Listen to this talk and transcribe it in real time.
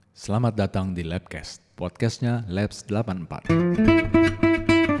Selamat datang di Labcast, podcastnya Labs 84.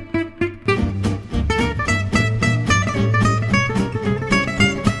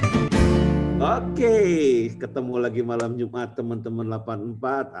 Oke, ketemu lagi malam Jumat teman-teman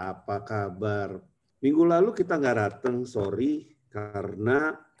 84. Apa kabar? Minggu lalu kita nggak datang, sorry,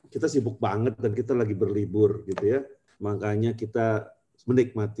 karena kita sibuk banget dan kita lagi berlibur gitu ya. Makanya kita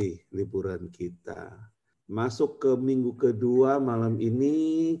menikmati liburan kita. Masuk ke minggu kedua malam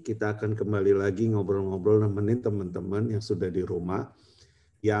ini, kita akan kembali lagi ngobrol-ngobrol nemenin teman-teman yang sudah di rumah,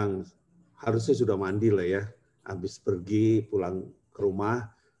 yang harusnya sudah mandi lah ya. Habis pergi pulang ke rumah,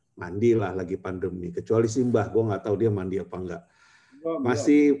 mandilah lagi pandemi. Kecuali Simbah, gue nggak tahu dia mandi apa enggak.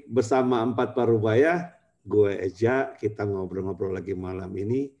 Masih bersama Empat Parubaya, gue Eja, kita ngobrol-ngobrol lagi malam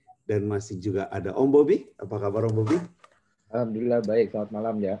ini. Dan masih juga ada Om Bobi. Apa kabar Om Bobi? Alhamdulillah baik, selamat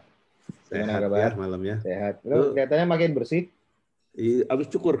malam ya. Sehat ya malamnya. Sehat. Lu kelihatannya makin bersih.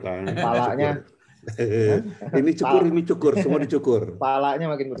 Abis cukur kan? Palanya. Ini cukur, semua dicukur. Palanya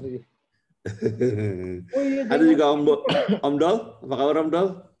makin bersih. Ada juga Om Dol. Apa kabar Om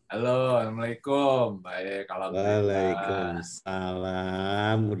Dol? Halo, Assalamualaikum. Baik,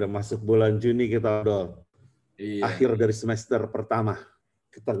 Waalaikumsalam. Udah masuk bulan Juni kita, Om Dol. Iya. Akhir dari semester pertama.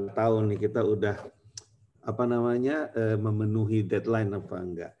 Kita nggak tahu nih, kita udah memenuhi deadline apa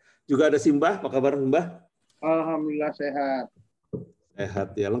enggak. Juga ada Simbah. Apa kabar Simbah? Alhamdulillah sehat.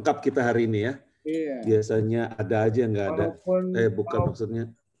 Sehat ya. Lengkap kita hari ini ya. Iya. Biasanya ada aja nggak ada.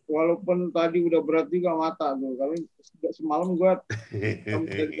 Maksudnya. Walaupun tadi udah berat juga mata tuh. Kalau semalam gue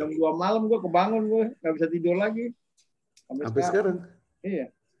jam 2 malam gue kebangun, gue nggak bisa tidur lagi. Sampai sekarang? Iya.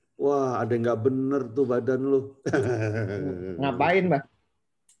 Wah, ada yang nggak bener tuh badan lu. Ngapain, Mbak?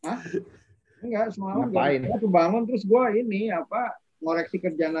 Hah? Enggak, semalam Ngapain? gue kebangun terus gue ngoreksi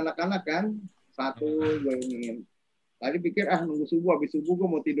kerjaan anak-anak kan. Satu gue ingin. Tadi pikir nunggu subuh, habis subuh gue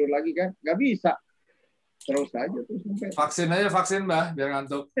mau tidur lagi kan. Nggak bisa. Terus aja terus sampai. Vaksin Mbah, biar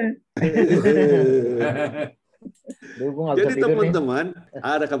ngantuk. Jadi teman-teman,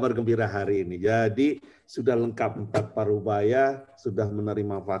 ada kabar gembira hari ini. Jadi sudah lengkap Empat Parubaya, sudah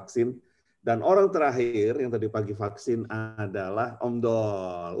menerima vaksin. Dan orang terakhir yang tadi pagi vaksin adalah Om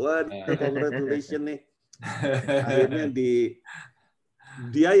Dol. Waduh, congratulations nih. Akhirnya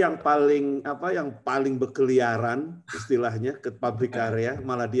dia yang paling berkeliaran istilahnya ke public area,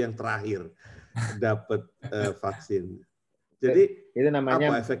 malah dia yang terakhir dapat vaksin. Jadi itu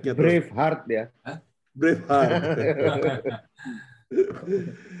namanya apa efeknya brave heart ya. Brave heart.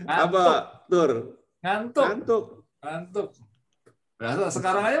 Apa Tur? Ngantuk. Berasa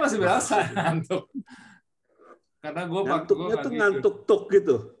sekarang aja masih berasa ngantuk. Karena gue ngantuknya tuh ngantuk tuk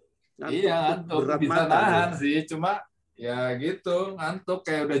gitu. Iya, ngantuk. Bisa nahan sih, cuma ya gitu, ngantuk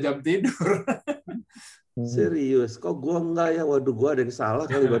kayak udah jam tidur. Serius, kok gue enggak ya? Waduh, gue ada yang salah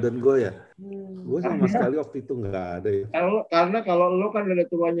kali badan gue ya. Gue sama sekali waktu itu enggak ada ya. Karena kalau lo kan ada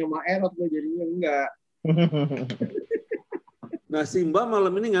tuanya sama Erot, gue jadinya enggak. Nah, Simba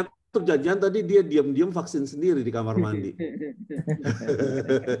malam ini ngantuk janjian tadi dia diam-diam vaksin sendiri di kamar mandi.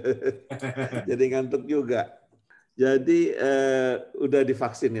 Jadi ngantuk juga. Jadi udah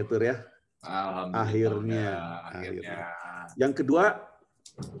divaksin ya Tur ya? Alhamdulillah. Akhirnya. Yang kedua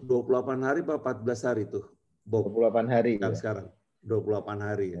 28 hari atau 14 hari tuh? 28 hari. Ya. Sekarang 28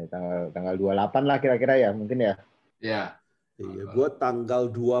 hari. Ya, tanggal 28 lah kira-kira ya, mungkin ya. Iya. Iya, gue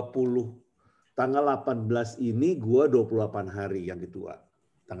tanggal 20. Tanggal 18 ini gue 28 hari yang kedua.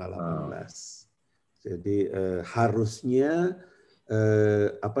 Tanggal 18. Jadi harusnya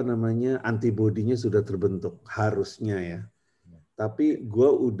antibodinya sudah terbentuk. Harusnya ya. Tapi gue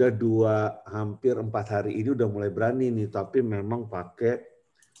udah hampir 4 hari ini udah mulai berani nih. Tapi memang pakai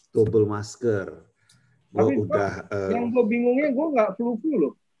double masker. Tapi yang gue bingungnya gue nggak flu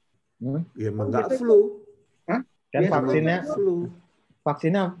loh. Ya emang nggak flu. Hah? Kan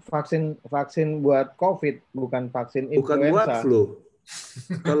vaksinnya vaksin buat COVID, bukan vaksin influenza. Bukan buat flu.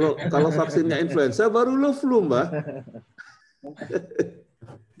 Kalau vaksinnya influenza baru lo flu, Mbak.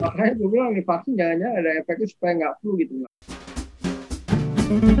 Makanya gue bilang nih vaksin jangan-jangan ada efeknya supaya nggak flu gitu.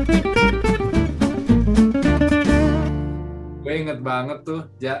 Gue inget banget tuh,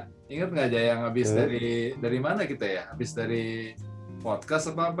 inget nggak aja yang habis dari mana kita ya? Habis dari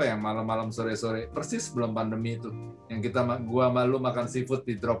podcast apa yang malam-malam sore-sore persis sebelum pandemi itu, yang gua malu makan seafood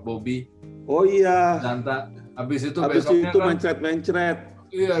di Drop Bobby. Oh iya. Janta. Habis itu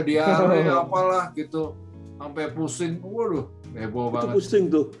mencret-mencret. Iya, diare apalah gitu, sampai pusing. Waduh, heboh banget. Itu pusing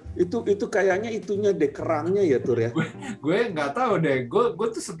tuh. Itu kayaknya itunya deh kerangnya ya Tur ya. gue nggak tahu deh. Gue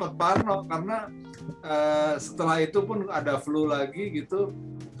tuh sempat parno karena setelah itu pun ada flu lagi gitu.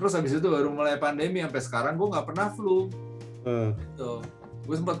 Terus habis itu baru mulai pandemi sampai sekarang gue nggak pernah flu. Gitu.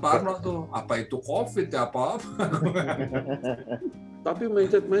 Gue sempat parno tuh, apa itu COVID ya apa? Tapi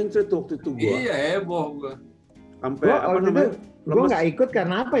mindset waktu itu gua. Iya heboh gue. Sampai Gua apa waktu itu namanya? gue Lemes. nggak ikut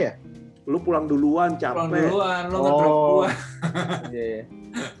karena apa ya? Lu pulang duluan, capek. Pulang duluan, lo ngedrop Oh. gue. Iya.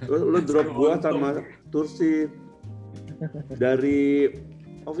 Lu drop gua sama Tursi dari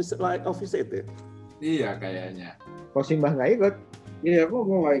office 8 ya. Iya kayaknya. Kok Simbah nggak ikut? Iya, kok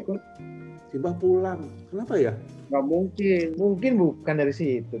gue nggak ikut? Simbah pulang. Kenapa ya? Nggak mungkin. Mungkin bukan dari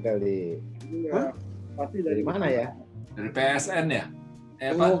situ kali. Iya. Pasti Dari mana ya? Dari PSN ya?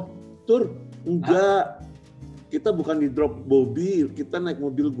 Apa? Oh, Tur, enggak. Kita bukan di drop Bobby, kita naik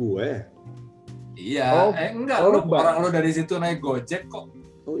mobil gue. Iya. Oh, Enggak. oh, Lu Bang. orang lu dari situ naik Gojek kok.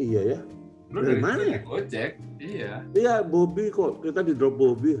 Oh iya ya. Lu Dari dari mana situ ya? naik Gojek. Iya. Iya, Bobby kok. Kita di drop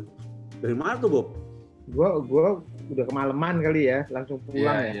Bobby. Dari mana tuh, Bob? Gua udah kemalaman kali ya, langsung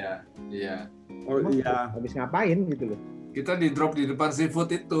pulang ya. Iya. Iya. Oh Emang iya. Habis ngapain gitu loh? Kita di drop di depan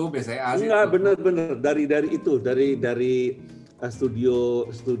seafood itu, BCA situ. Enggak, bener-bener dari itu, dari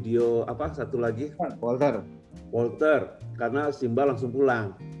studio apa satu lagi? Walter. Walter, karena Simba langsung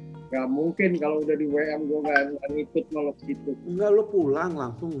pulang. Nggak mungkin kalau udah di WM gue nggak ngikut nolak situ. Enggak, lo pulang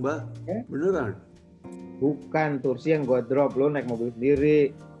langsung, Mbak. Beneran? Bukan Tursi yang gua drop, lo naik mobil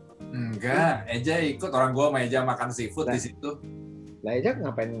sendiri. Enggak, Eja ikut. Orang gua sama Eja makan seafood Nah. di situ. Lah Ejak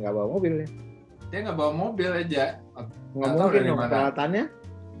ngapain nggak bawa mobil ya? Dia nggak bawa mobil Eja. Nggak Nggak tahu mungkin dari dong mana. peralatannya.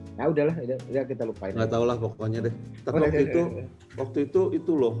 Ya udahlah, udah kita lupain. Nggak tahu lah pokoknya deh. Tapi Oh, waktu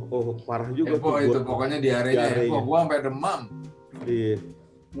itu loh, oh parah juga Heboh tuh itu gua. pokoknya diarenya Diarenya. heboh. Gua sampai demam. Iya.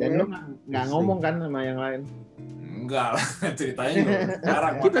 Dan lo nggak ngomong kan sama yang lain? Enggak lah, ceritanya juga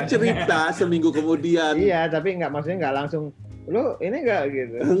sekarang. Kita makanya. cerita seminggu kemudian. Iya, tapi maksudnya nggak langsung. Lo ini nggak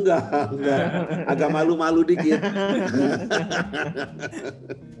gitu? Enggak. Agak malu-malu dikit.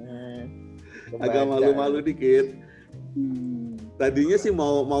 Agak malu-malu dikit. Tadinya sih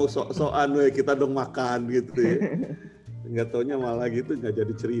mau sok-sokan we kita dong makan gitu ya. Nggak taunya malah gitu nggak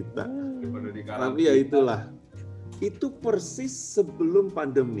jadi cerita. Daripada di karantina. Tapi ya itulah. Itu persis sebelum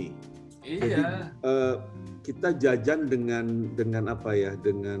pandemi. Iya. Kita jajan dengan apa ya?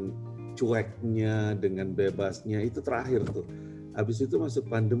 Dengan cueknya, dengan bebasnya itu terakhir tuh. Habis itu masuk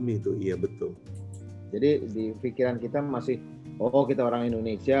pandemi tuh. Iya betul. Jadi di pikiran kita masih, oh kita orang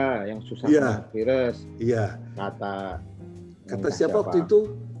Indonesia yang susah Iya. kena virus. Iya. Kata Siapa waktu itu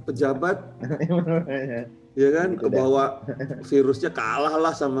pejabat ya kan Gitu dah. bahwa virusnya kalah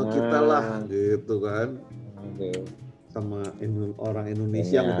lah sama kita lah gitu kan. Aduh. Sama orang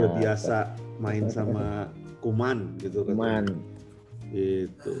Indonesia yang udah Ternyata. biasa main sama kuman gitu kan. Cuman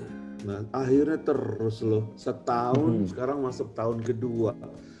Gitu. Nah, akhirnya terus loh setahun sekarang masuk tahun kedua.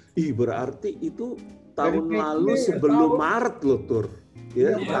 Ih, berarti itu tahun Dari lalu PSBB, sebelum tahun. Maret loh, Tur.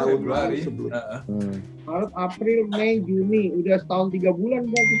 Ya, Iya, tahun lalu Februari. sebelum. Maret, April, Mei, Juni, udah setahun 3 bulan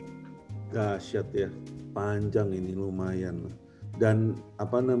berarti. Dahsyat ya. Panjang ini lumayan. Dan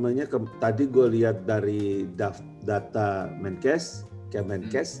apa namanya tadi gue lihat dari data Menkes,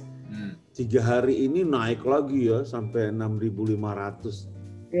 Kemenkes, 3 hari ini naik lagi ya sampai 6.500.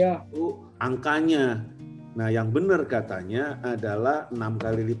 Ya, Itu angkanya. Nah, yang benar katanya adalah 6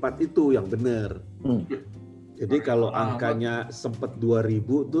 kali lipat itu yang benar. Jadi kalau angkanya sempat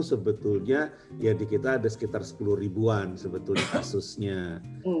 2.000 tuh sebetulnya ya di kita ada sekitar 10 ribuan sebetulnya kasusnya.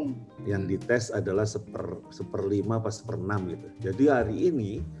 Yang dites adalah seperlima pas seperenam gitu. Jadi hari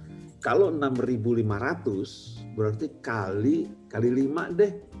ini kalau 6.500 berarti kali 5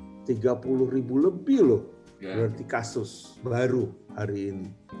 deh 30.000 lebih loh. Ya. Berarti kasus baru hari ini.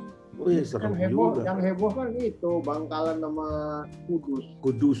 Wih, serem juga. yang heboh kan itu Bangkalan sama Kudus.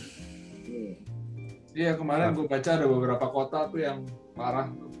 Kudus. Iya kemarin gue baca ada beberapa kota tuh yang parah.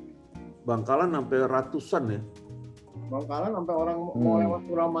 Bangkalan sampai ratusan ya. Bangkalan sampai orang mau lewat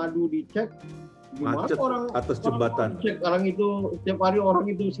Suramadu dicek. Gimana Macet atas jembatan. Cek orang itu setiap hari orang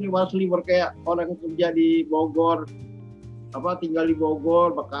itu seliwer kayak orang kerja di Bogor, tinggal di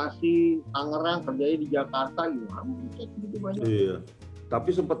Bogor, Bekasi, Tangerang, kerjanya di Jakarta gimana cek gitu banyak. Iya.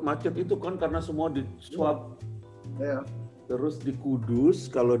 Tapi sempat macet itu kan karena semua di swab. Ya. Terus di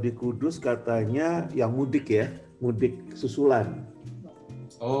Kudus, kalau di Kudus katanya yang mudik ya, mudik susulan.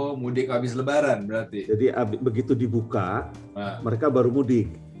 Oh mudik habis lebaran berarti. Jadi begitu dibuka, mereka baru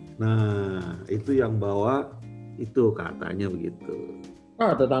mudik. Nah, itu yang bawa itu katanya begitu.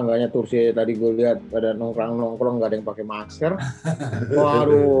 tetangganya Tursi tadi gue lihat pada nongkrong nggak ada yang pakai masker.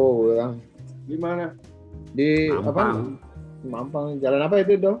 Waduh, bilang Di mana? di Mampang. Mampang jalan apa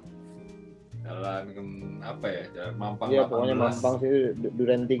itu dong? Jalan apa ya? Jalan Mampang. Iya 18. pokoknya Mampang sih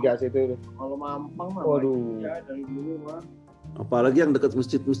Duren 3 situ. Kalau Mampang mah Waduh. ya dari dulu mah. Apalagi yang dekat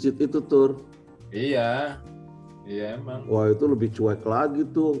masjid-masjid itu, Tur. Iya. Iya emang. Wah itu lebih cuek lagi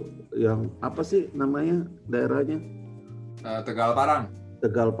tuh. Yang apa sih namanya daerahnya? Tegal Parang.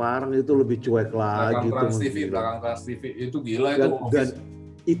 Tegal Parang itu lebih cuek lagi tuh. Belakang Trans TV itu gila Dan, itu. dan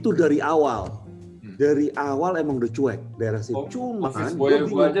itu dari awal. Hmm. Dari awal emang udah cuek daerah situ. Cuman Office gue boy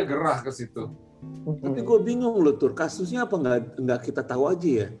bingung. gue aja gerah ke situ. Tapi gue bingung loh Tur, kasusnya apa nggak kita tahu aja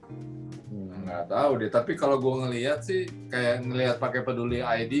ya? Nggak tahu deh, tapi kalau gue ngelihat sih kayak ngelihat pakai Peduli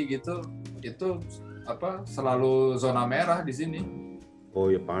ID gitu, itu apa selalu zona merah di sini.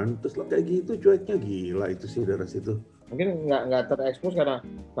 Oh ya pantes lah kayak gitu cueknya, gila itu sih daerah situ. Mungkin nggak terekspos karena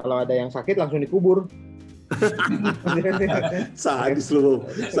kalau ada yang sakit langsung dikubur. Sadis lu.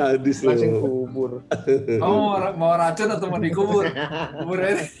 Langsung kubur. Oh mau racun atau mau dikubur? Kubur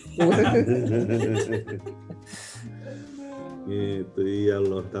aja. Gitu iya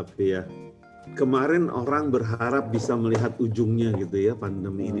loh, tapi ya kemarin orang berharap bisa melihat ujungnya gitu ya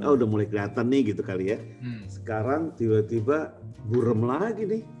pandemi ini. Oh udah mulai kelihatan nih gitu kali ya. Sekarang tiba-tiba burem lagi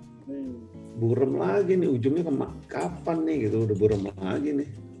nih. Burem lagi nih ujungnya kapan nih gitu, udah burem lagi nih.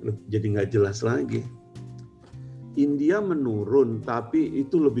 Jadi nggak jelas lagi. India menurun, tapi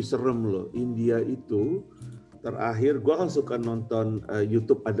itu lebih serem loh. India itu terakhir, gue kan suka nonton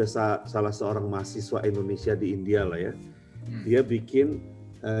YouTube, ada salah seorang mahasiswa Indonesia di India lah ya. Dia bikin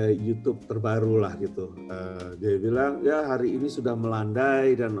YouTube terbaru lah gitu. Dia bilang ya hari ini sudah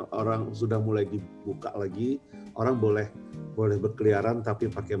melandai dan orang sudah mulai dibuka lagi. Orang boleh berkeliaran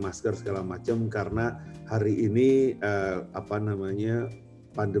tapi pakai masker segala macam karena hari ini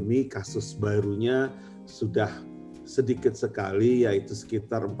pandemi kasus barunya sudah sedikit sekali, yaitu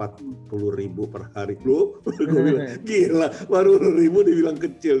sekitar 40.000 per hari. Loh, gue bilang gila, baru 1.000 dibilang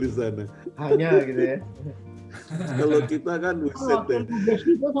kecil di sana. Hanya gitu ya. Kalau kita kan buset deh. Dubes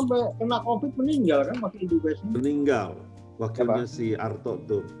kita sampai kena COVID meninggal kan, wakil dubesnya. Meninggal, wakilnya si Arto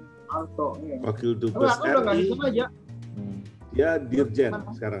tuh. Arto, ya. Wakil Tapi dubes aku udah nggak RI, ikut aja. dia dirjen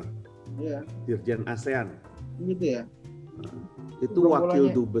sekarang, Iya, dirjen ASEAN. gitu ya. Itu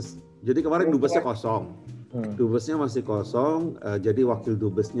wakil Gerombolannya. dubes. Jadi kemarin dubesnya kosong. Dubesnya masih kosong, jadi wakil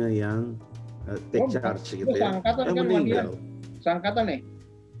dubesnya yang take charge gitu ya. Seangkatan kan sama dia. Meninggal. Seangkatan nih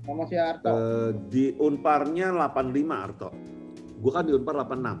sama si Arto. Di Unparnya 85 Arto. Gue kan di Unpar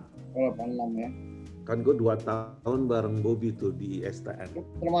 86. Kalau 86 ya. Kan gue 2 tahun bareng Bobby tuh di STN.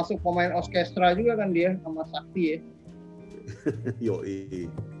 Termasuk pemain orkestra juga kan dia sama Sakti ya. Yoi.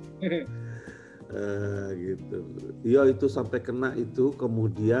 Gitu. Iya itu sampai kena itu,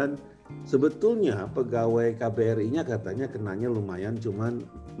 kemudian sebetulnya pegawai KBRI-nya katanya kenanya lumayan, cuman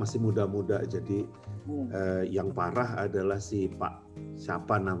masih muda-muda. Jadi yang parah adalah si Pak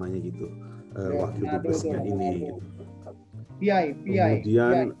siapa namanya gitu, wakil dubesnya ini. Gitu. PI.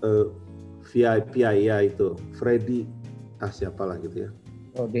 Kemudian VIP ya itu Freddy siapalah gitu ya.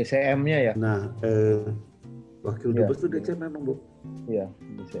 Oh DCM-nya ya? Nah wakil dubes tuh DCM memang Bu. Iya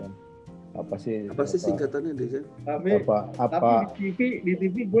DCM. Apa sih singkatannya DCM? Tapi di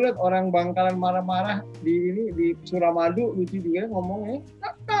TV gue liat orang Bangkalan marah-marah di Suramadu, lucu juga ngomongnya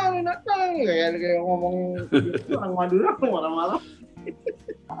nakal kayak ngomong itu orang Madura marah-marah.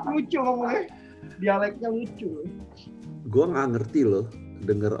 Lucu ngomongnya, dialeknya lucu. Gue nggak ngerti loh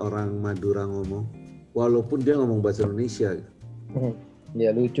dengar orang Madura ngomong, walaupun dia ngomong bahasa Indonesia.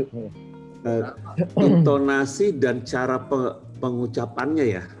 Iya lucu. Intonasi dan cara pengucapannya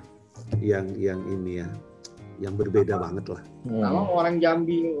ya, yang ini ya, yang berbeda banget lah. Sama orang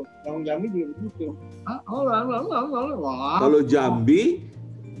Jambi juga begitu. Kalau Jambi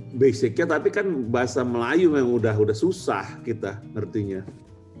basicnya, tapi kan bahasa Melayu memang udah susah kita ngertinya.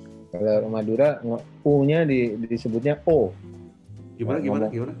 Kalau Madura U-nya disebutnya O. Gimana?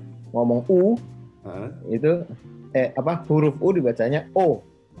 Ngomong U itu huruf U dibacanya O.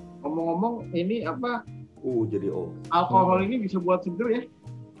 Ngomong-ngomong ini jadi O. alkohol ini bisa buat seger ya?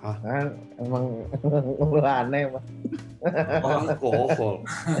 Emang lu aneh Pak. Alkohol.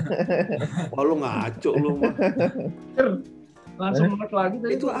 Wah lu ngaco lu mah. Langsung melek lagi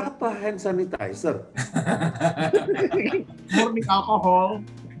tadi. Itu apa, hand sanitizer? Murni alkohol.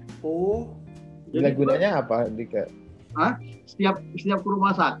 Oh. Gunanya apa Dika? Setiap ke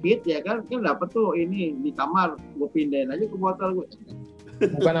rumah sakit ya kan dapat tuh ini di kamar, gue pindahin aja ke botol gue.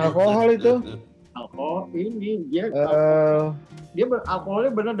 Bukan alkohol itu. Alkohol ini dia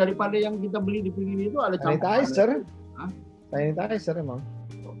alkoholnya benar daripada yang kita beli di pinggir itu ada sanitizer. Sanitizer emang.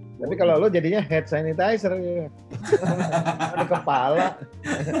 Tapi kalau lo jadinya head sanitizer ya. Ada kepala.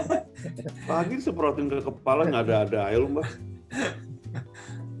 Pagi semprotin ke kepala nggak ada air Mbak.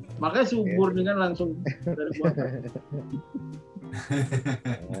 Makanya subur dengan langsung dari botol.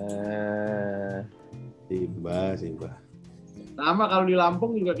 Simba. Sama kalau di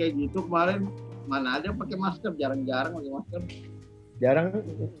Lampung juga kayak gitu kemarin mana ada yang pakai masker, jarang-jarang pakai masker. Jarang,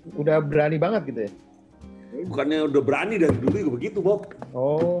 udah berani banget gitu ya. Bukannya udah berani dari dulu juga begitu, Bob.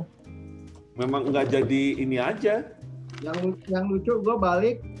 Oh, Memang nggak jadi ini aja. Yang lucu gue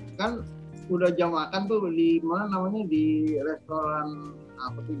balik kan udah jam makan tuh di mana namanya, di restoran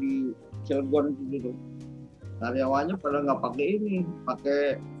apa tuh di Cilegon gitu. Karyawannya pada nggak pakai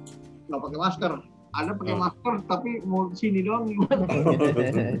masker. Ada pakai masker tapi mau sini doang gimana?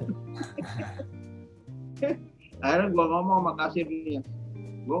 Akhirnya gue ngomong sama kasirnya,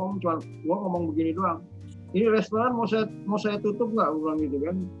 gue ngomong begini doang. Ini restoran mau saya tutup nggak? Gue bilang gitu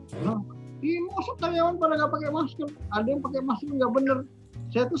kan. Nah, ini masa karyawan pada nggak pakai masker? Ada yang pakai masker nggak bener.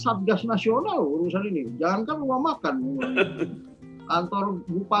 Saya tuh Satgas Nasional urusan ini. Jangankan rumah makan. Kantor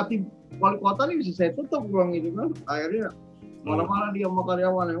bupati wali kota ini bisa saya tutup, gue bilang gitu kan. Akhirnya malah dia sama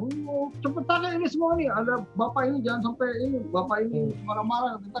karyawannya, cepet aja ini semua nih, ada bapak ini jangan sampai ini, bapak ini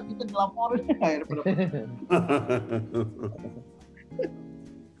marah-marah, kita dilaporin.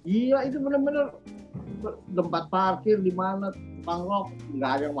 Iya itu benar-benar tempat parkir di mana pangrok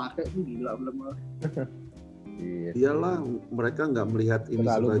nggak ada yang pakai, itu gila benar-benar. Iyalah, mereka nggak melihat ini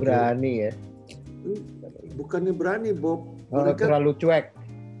terlalu sebagai berani ya. Bukannya berani, Bob. Oh, Mereka terlalu cuek.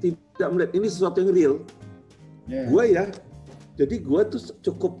 tidak melihat ini sesuatu yang real. Gue ya, jadi gue tuh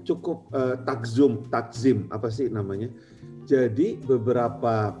cukup takzim apa sih namanya? Jadi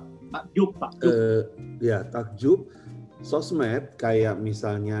beberapa takjub sosmed kayak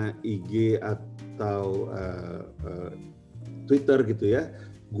misalnya IG atau Twitter gitu ya.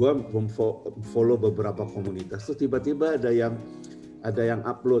 Gue follow beberapa komunitas, terus tiba-tiba ada yang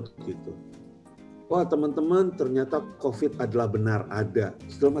upload gitu. Wah teman-teman, ternyata COVID adalah benar ada.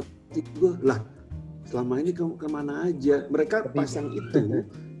 Setelah mati gue lah, selama ini kemana aja? Mereka pasang itu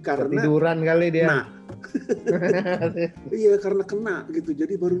karena ketiduran kali dia. Kena. Iya karena kena gitu.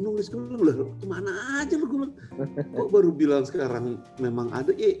 Jadi baru nulis, gue bilang kemana aja lu? Kok baru bilang sekarang memang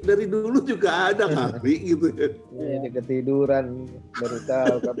ada? Dari dulu juga ada kali gitu ya. Ini ketiduran baru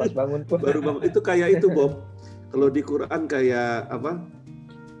tahu pas bangun pun. Baru bangun itu kayak itu Bob. Kalau di Quran kayak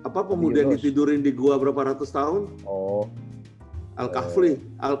apa pemuda yang ditidurin di gua berapa ratus tahun? Oh. Al-Kahfi.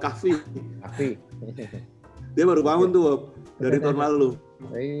 Dia baru bangun tuh Bob, dari tahun lalu.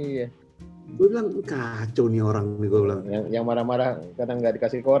 Iya. Gue bilang kacau nih orang nih, gue bilang. Yang marah-marah kadang nggak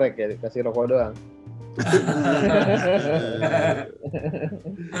dikasih korek ya, dikasih rokok doang.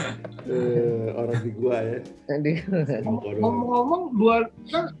 Orang di gua ya. Ngomong-ngomong,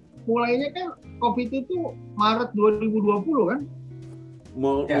 kan mulainya kan COVID itu Maret 2020 kan?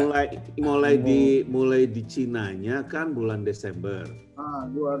 Mulai di Cinanya kan bulan Desember.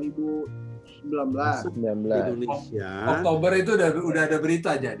 2019. Indonesia. Oktober itu udah ada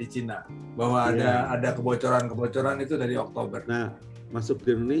berita aja di Cina bahwa ada kebocoran itu dari Oktober. Nah, masuk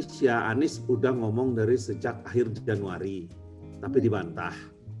di Indonesia, Anies udah ngomong dari sejak akhir Januari, tapi dibantah.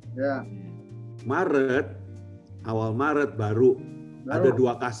 Ya. Awal Maret baru ada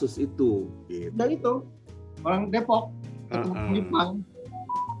 2 kasus itu. Gitu. Dan itu orang Depok ketemu Jepang.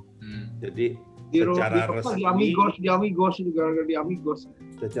 Jadi secara resmi di Amigos itu gara-gara di Amigos.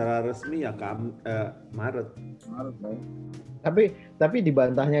 Secara resmi ya Maret. Tapi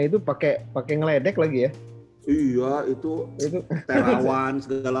dibantahnya itu pakai ngeledek lagi ya? Iya itu Terawan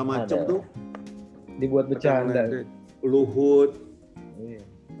segala macam tuh. Dibuat bercanda. Luhut.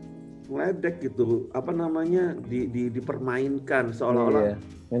 Ngeledek gitu, apa namanya dipermainkan seolah-olah.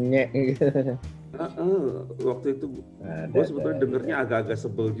 Ngenyek gitu. Waktu itu gue sebetulnya dengernya agak-agak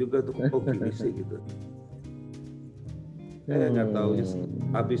sebel juga tuh, kok gini sih gitu. Nggak tahu.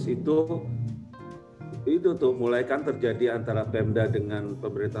 Habis itu tuh mulai kan terjadi antara Pemda dengan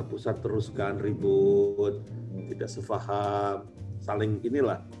pemerintah pusat, terus kan ribut, tidak sepaham, saling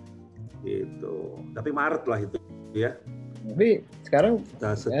inilah gitu. Tapi Maret lah itu ya. Tapi sekarang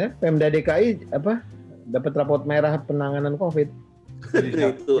Pemda DKI dapat rapot merah penanganan COVID.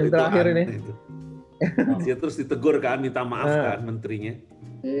 itu terakhir ini. Ya, terus ditegur kan, minta maaf kan menterinya.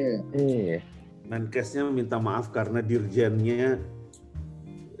 Iya. Menkesnya minta maaf karena dirjennya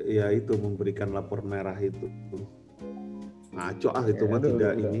ya itu memberikan lapor merah itu. Ngaco itu mah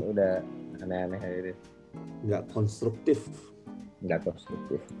tidak ini. Udah aneh-aneh ini. Nggak konstruktif.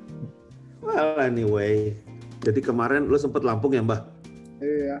 Well anyway, jadi kemarin lo sempet Lampung ya Mbah?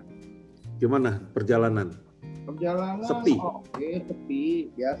 Iya. Gimana perjalanan? Sepi.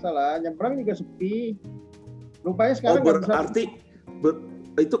 Sepi. Biasalah, nyebrang juga sepi. Rupanya sekarang berarti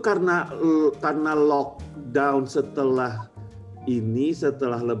itu karena lockdown setelah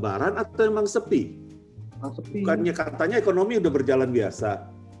Lebaran atau emang sepi? Sepi. Bukannya katanya ekonomi udah berjalan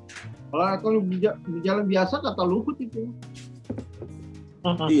biasa. Kalau ekonomi berjalan biasa kata Luhut itu.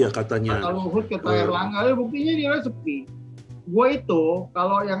 Iya katanya. Kata Luhut, kata Erlangga, buktinya dia sepi. Gue itu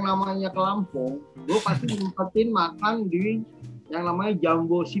kalau yang namanya ke Lampung, gue pasti nyempetin makan di yang namanya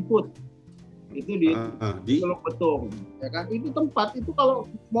Jambo Seafood. Itu di Teluk Betung, ya kan? Itu tempat itu kalau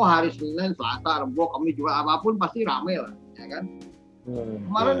mau hari Senin, Selasa, Rabu, Kamis juga apapun pasti rame lah, ya kan?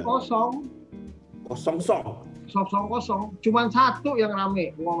 Kemarin kosong. Cuman satu yang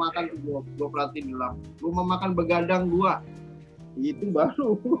rame, rumah makan gue perhatiin dulu. Rumah makan Begadang 2. Itu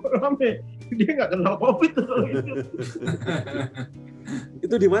baru rame. Dia nggak kenal COVID tuh.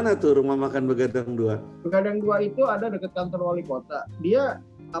 Itu di mana tuh rumah makan Begadang 2? Begadang 2 itu ada dekat kantor wali kota. Dia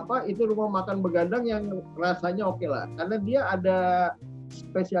itu rumah makan Begadang yang rasanya oke lah. Karena dia ada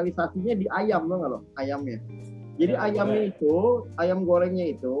spesialisasinya di ayam, nggak lo? Ayamnya. Jadi ayamnya itu, ayam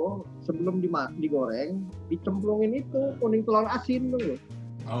gorengnya itu sebelum digoreng, dicemplungin itu kuning telur asin tuh.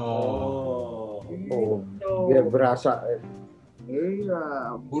 Biar berasa.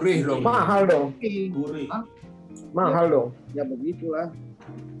 Iya. Gurih dong. Mahal dong. Gurih. Mahal dong. Ya begitulah.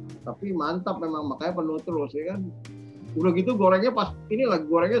 Tapi mantap memang, makanya penuh terus ya kan. Udah gitu gorengnya pas ini lagi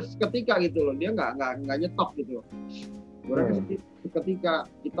gorengnya seketika gitu loh. Dia nggak nyetop gitu loh. Gorengnya seketika.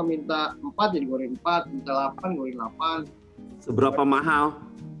 Kita minta 4 jadi goreng 4, minta 8 goreng 8. Seberapa mahal?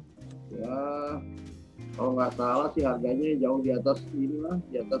 Ya kalau nggak salah sih harganya jauh di atas inilah,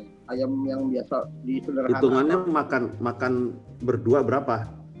 di atas ayam yang biasa di sederhana. Hitungannya makan berdua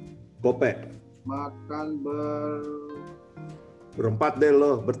berapa? Gope? Makan Berempat deh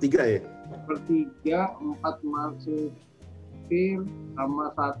lo, bertiga ya? bertiga, 4 masuk sama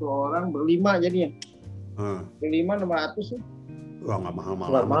 1 orang, berlima jadinya. Berlima 600 sih. Wah nggak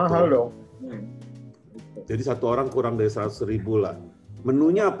mahal-mahal. Nggak mahal dong. Jadi 1 orang kurang dari 100.000 lah.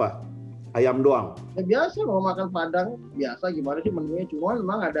 Menunya apa? Ayam doang? Ya biasa mau makan Padang, biasa gimana sih menunya. Cuma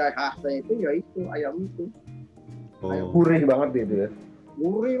memang ada khasnya itu, ya itu, ayam itu. Gurih banget itu ya.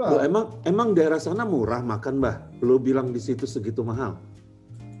 Gurih Loh, lah. emang daerah sana murah makan, Mbah? Lo bilang di situ segitu mahal?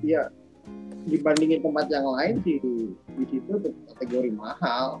 Iya. Dibandingin tempat yang lain sih, di situ kategori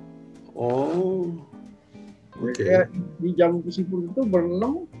mahal. Oh. Oke. Ya, di Jambu Seafood itu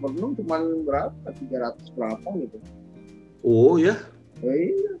berenam cuma berapa? 300 berapa gitu. Oh ya?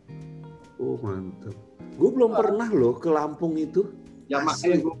 Iya. Oh mantap. Gue belum pernah loh ke Lampung itu. Ya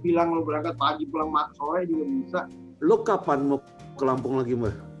makanya gue bilang lo berangkat pagi pulang sore juga bisa. Lo kapan mau ke Lampung lagi,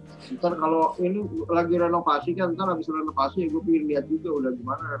 Mbak? Ntar kalau ini lagi renovasi kan, ntar habis renovasi ya gue pengen lihat juga udah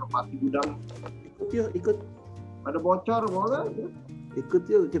gimana renovasi gudang. Ikut. Ada bocor boleh. Ikut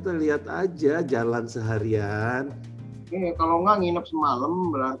yuk, kita lihat aja jalan seharian. Kalau nggak nginep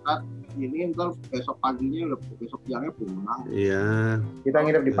semalam berangkat ini ntar besok paginya udah besok siangnya pulang. Iya. Kita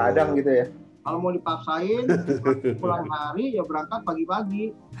nginep di Padang gitu ya. Kalau mau dipaksain pulang hari ya berangkat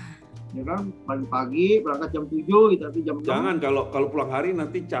pagi-pagi. Ya kan pagi-pagi berangkat jam 7 gitu nanti jam 6. Jangan kalau pulang hari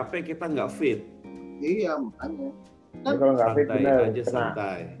nanti capek kita nggak fit. Iya makanya. Jadi kalau nggak fit Santai benar aja kena.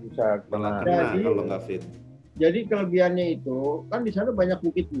 santai. Bisa Malah kena. kena Jadi- kalau nggak fit. Jadi kelebihannya itu kan di sana banyak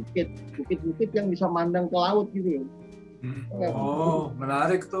bukit-bukit yang bisa mandang ke laut gitu. Oh,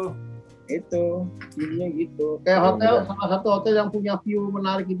 menarik tuh. Itu ininya gitu. Kayak hotel, salah satu hotel yang punya view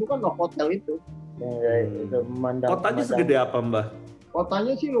menarik itu kan hotel itu. Itu memandang. Kotanya segede apa, Mbah?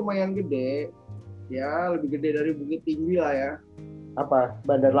 Kotanya sih lumayan gede. Ya, lebih gede dari Bukit Tinggi lah ya. Apa?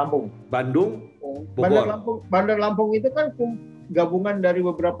 Bandar Lampung. Bandung? Bandar Lampung itu kan gabungan dari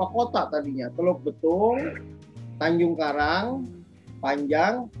beberapa kota tadinya. Teluk Betung, Tanjung Karang,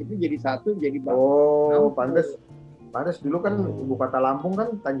 Panjang, itu jadi satu, jadi Oh, Lampung. pantes dulu kan ibu kota Lampung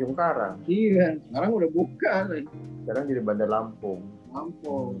kan Tanjung Karang. Iya, sekarang udah bukan. Sekarang jadi Bandar Lampung.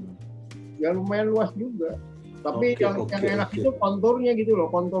 Lampung. Ya lumayan luas juga. Tapi Oke, yang enak itu konturnya gitu loh.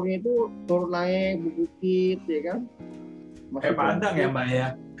 Konturnya itu turun naik bukit ya kan. Kayak Padang ya, Mbak ya?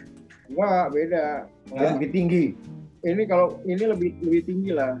 Enggak, beda. Dia lebih tinggi. Ini kalau ini lebih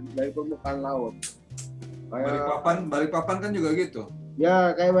tinggi lah dari permukaan laut. Kayak Balikpapan kan juga gitu.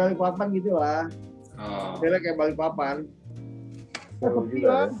 ya kayak Balikpapan gitu lah. Oh. Kayak Balikpapan. Jauh Sepi juga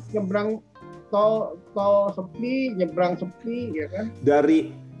lah, ya. nyebrang tol sepi, nyebrang sepi ya kan.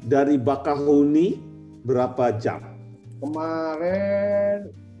 Dari Bakahuni berapa jam? Kemarin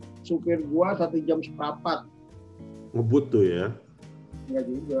supir gua 1 jam seperempat. Ngebut tuh ya. Enggak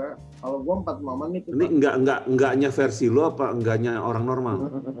juga. Kalau gua 45 menit. Ini enggaknya versi lo apa enggaknya orang normal?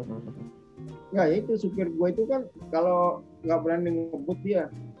 Ya itu supir gua itu kan kalau nggak berani ngebut dia,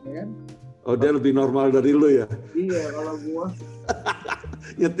 ya kan? Oh, dia lebih normal dari lo ya? Iya, kalau gua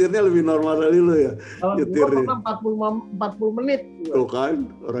Nyetirnya lebih normal dari lo ya? kalau gua Nyetirnya. pernah 40 menit. Gua. Tuh kan,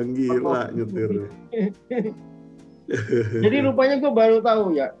 orang gila nyetirnya. Jadi rupanya gua baru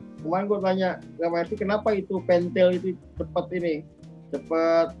tahu ya. Kemarin gua tanya sama Esi kenapa itu pentil itu cepat ini.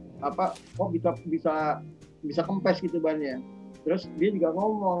 cepet bisa kempes gitu bannya. Terus dia juga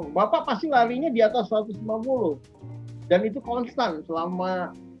ngomong, Bapak pasti larinya di atas 150 dan itu konstan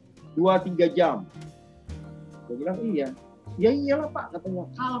selama 2-3 jam. Saya bilang iya. Ya iyalah Pak katanya,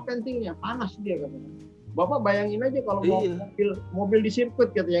 kalah pentilnya, panas dia katanya. Bapak bayangin aja kalau mau mobil di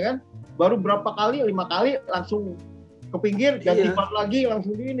sirkuit katanya kan, baru berapa kali, 5 kali langsung ke pinggir, ganti ban lagi,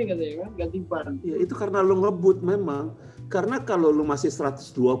 langsung di ini katanya kan, ganti ban. Iya, itu karena lu ngebut memang. Karena kalau lu masih 120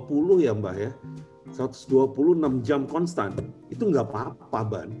 ya Mbak ya, 126 jam konstan, itu nggak apa-apa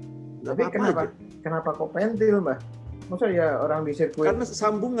ban. Nggak Tapi apa-apa aja. kenapa kok pentil, Mbak? Masa ya orang di sirkuit? Karena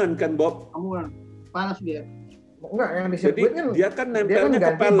sambungan kan Bob. Sambungan, panas dia. Enggak, yang di Jadi sirkuit kan dia kan dia kan nempelnya ke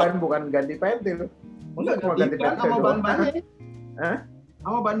ganti pelek. ban, bukan ganti pentil. Masa cuma ganti ban pentil sama doang? ban-bannya. Hah?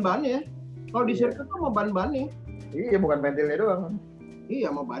 Sama ban-bannya. Kalau di sirkuit tuh sama ban-bannya. Iya, bukan pentilnya doang.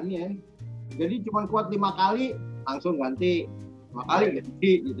 Iya, sama bannya. Jadi cuma kuat 5 kali, langsung ganti. 5 kali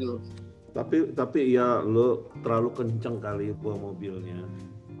ganti gitu. Tapi ya lo terlalu kenceng kali bawa mobilnya.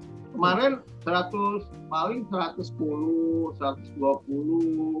 Kemarin 100, paling 110,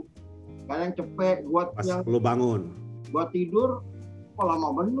 120. Kadang cepet buat Pas yang lo bangun. buat tidur kok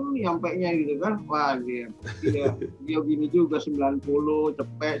lama bener nih sampainya gitu kan. Wah, dia gini juga 90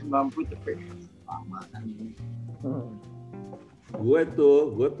 cepet, 90 cepet. Lama kan ini. Gue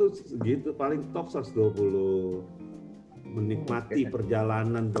tuh segitu paling top 120. Menikmati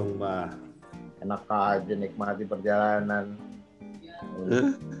perjalanan dong, Mbak. Enak aja nikmati perjalanan.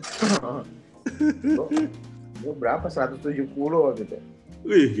 Gue berapa? 170 gitu.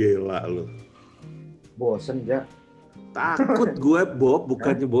 Wih, gila lo. Bosen ya. Takut gue, Bob,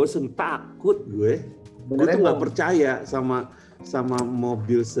 bukannya bosen, takut gue. Gue tuh nggak percaya sama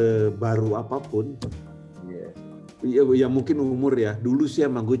mobil sebaru apapun. Ya mungkin umur ya. Dulu sih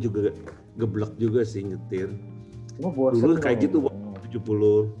emang gue juga geblek juga sih nyetir. Dulu kayak gitu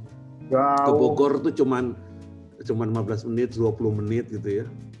 70. Jauh. Ke Bogor tuh cuman 15 menit, 20 menit gitu ya.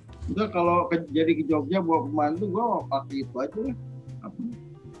 Udah kalau jadi ke Jogja bawa pembantu gue pakai itu aja lah.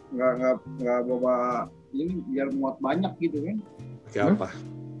 Nggak bawa ini biar muat banyak gitu kan. Kayak apa?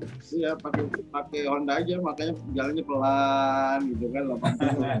 Iya pakai Honda aja, makanya jalannya pelan gitu kan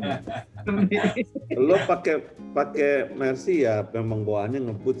 80. Lo pakai Mercy ya memang bawaannya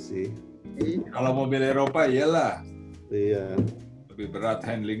ngebut sih. Kalau mobil Eropa iyalah. Iya. Lebih berat,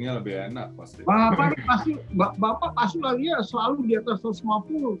 handlingnya lebih enak pasti. Bapak pasti lagi ya selalu di atas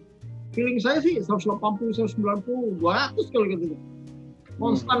 150. Feeling saya sih 180, 190, 200 kalau gitu.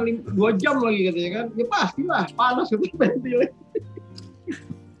 Konstan 2 jam lagi katanya kan. Ya pastilah panas itu ventilnya.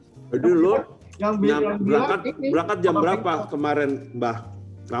 Jadi lo berangkat jam Bapak berapa kemarin, Mbah?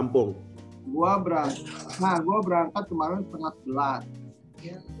 Kampung? Gua berangkat kemarin setengah 11.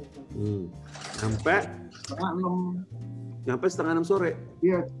 Sampai Setengah 6. sampai setengah 6 sore.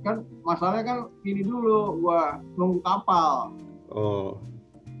 Iya kan masalahnya kan ini dulu gua nunggu kapal.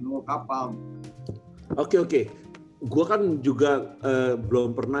 Nunggu kapal. Oke. Gua kan juga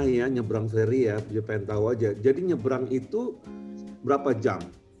belum pernah ya nyebrang ferry ya, pengen tahu aja. Jadi nyebrang itu berapa jam?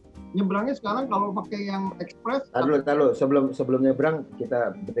 Nyebrangnya sekarang kalau pakai yang ekspres. Tahu sebelum nyebrang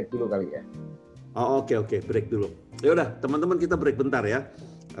kita break dulu kali ya. Oke, break dulu. Ya udah, teman-teman kita break bentar ya.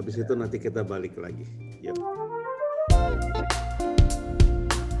 Habis itu nanti kita balik lagi. Yuk.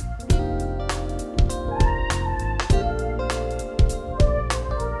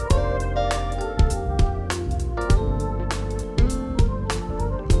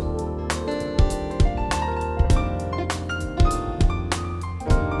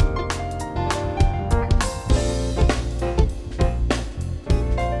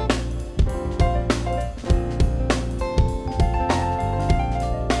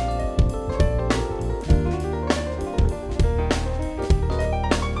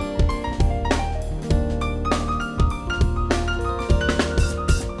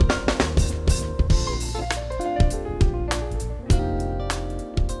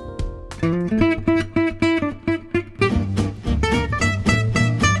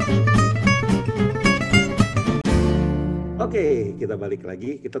 Oke, kita balik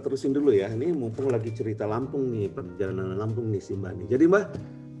lagi. Kita terusin dulu ya. Ini mumpung lagi cerita Lampung nih, perjalanan Lampung nih si Mbak nih. Jadi Mbak,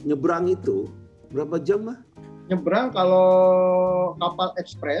 nyebrang itu berapa jam Mbak? Nyebrang kalau kapal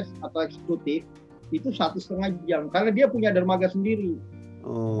ekspres atau eksekutif itu 1,5 jam. Karena dia punya dermaga sendiri.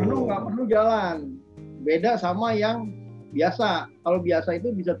 Karena nggak perlu jalan. Beda sama yang biasa. Kalau biasa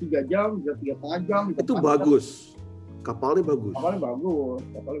itu bisa 3 jam, bisa 3,5 jam. Itu bagus. Kapalnya bagus. Kapalnya bagus.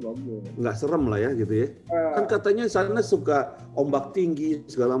 Nggak serem lah ya gitu ya. Kan katanya sana suka ombak tinggi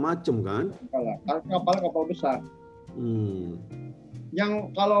segala macem kan? Kapalnya kapal besar. Yang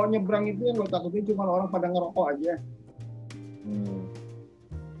kalau nyebrang itu yang gue takutin cuma orang pada ngerokok aja.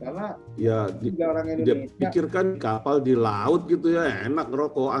 Karena Ya juga orang dia Indonesia pikirkan kapal di laut gitu ya, enak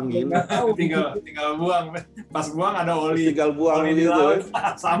ngerokok angin. nggak tahu tinggal buang. Pas buang ada oli. Tinggal buang Oli di gitu laut.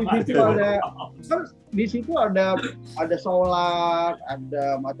 kan. Sama di situ aja. ada kan di situ ada solar,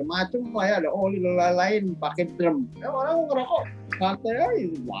 ada macam-macam lah ya, ada oli lain pakai drum. Ya orang ngerokok santai aja,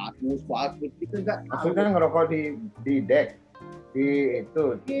 bagus gitu nggak tahu. Maksudnya ngerokok di deck, di itu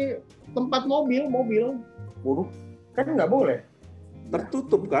Di tempat mobil buruk kan nggak boleh.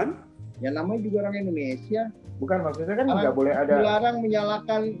 Tertutup kan? ya namanya juga orang Indonesia Bukan, maksudnya kan Orang nggak boleh ada. dilarang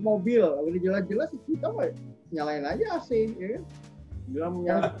menyalakan mobil. Udah jelas-jelas kita mah nyalain aja AC ya kan. Bilang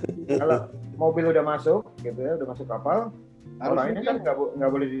menyalakan Kalau mobil udah masuk gitu ya, udah masuk kapal, orangnya kan harusnya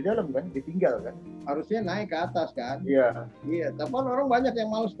nggak boleh di dalam kan, ditinggal kan. harusnya naik ke atas kan. Iya, Iya, tapi kan orang banyak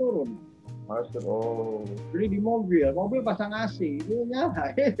yang males turun. malas tuh. Oh, Beli di mobil pasang AC, itu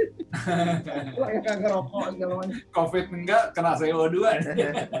nyala. Lo yang kagak rokok segala macam. COVID enggak, kena CO2.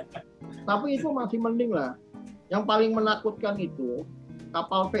 Tapi itu masih mending lah. Yang paling menakutkan itu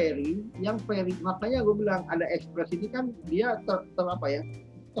kapal feri, yang feri makanya gue bilang ada ekspres ini kan dia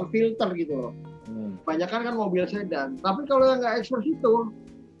terfilter gitu loh. Kebanyakan kan mobil sedan. Tapi kalau yang nggak ekspres itu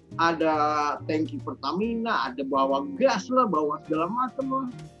ada tangki Pertamina, ada bawa gas lah, bawa segala macam lah.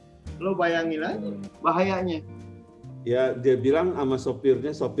 Lo bayangin aja bahayanya. Ya dia bilang sama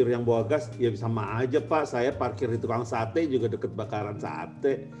sopirnya, sopir yang bawa gas, ya sama aja Pak, saya parkir di tukang sate juga deket bakaran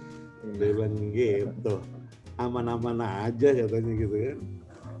sate. Dia bilang gitu. Aman-aman aja katanya gitu kan.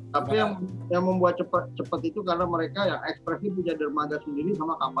 Tapi yang membuat cepat itu karena mereka yang ekspres ini punya dermaga sendiri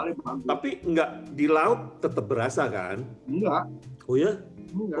sama kapalnya bagus. Tapi enggak di laut tetap berasa kan? Enggak, Oh ya?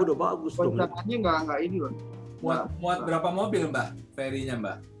 enggak. Oh, udah bagus dong. Goncangannya enggak ini loh. Muat berapa mobil Mbak? Ferinya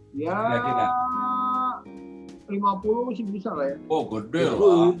Mbak? Ya Kira-kira. 50 masih bisa lah ya. Oh gede Gede,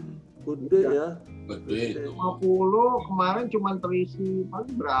 lah. gede ya. Gede itu. 50 kemarin cuma terisi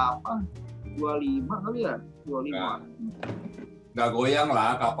paling berapa? 25 kali ya? 25. Nggak goyang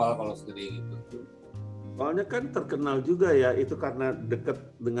lah kapal kalau segede gitu. Soalnya kan terkenal juga ya, itu karena dekat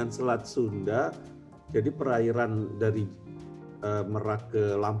dengan Selat Sunda, jadi perairan dari Merak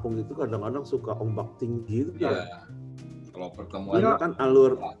ke Lampung itu kadang-kadang suka ombak tinggi itu kan. Iya. Kalau pertemuan Karena kan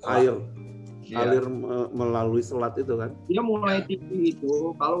alur air Iya. alir melalui selat itu kan. Dia mulai tinggi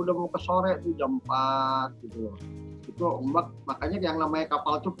itu kalau udah mau ke sore tuh jam 4 gitu loh. Itu ombak, makanya yang namanya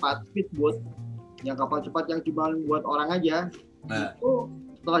kapal cepat, speedboat, yang kapal cepat yang cuma buat orang aja, Nah. itu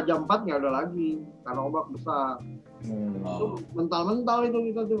setelah jam 4 nggak ada lagi karena ombak besar. Itu Oh. mental-mental itu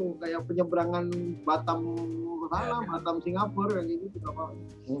kita tuh kayak penyeberangan Batam sana, Ya. Batam Singapura kayak gitu kapal.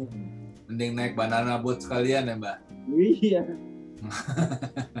 Mending naik banana boat sekalian ya Mbak. Iya.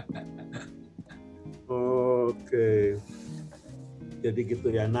 Oke. Jadi gitu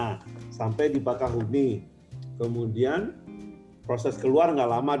ya. Nah, sampai di Bakahuni. Kemudian proses keluar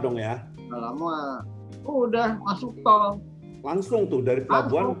nggak lama dong ya. Nggak lama. Udah masuk tol. Langsung tuh dari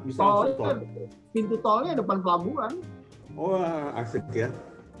pelabuhan Langsung, bisa langsung tol. tolnya, pintu tolnya depan pelabuhan. Wah, asik ya.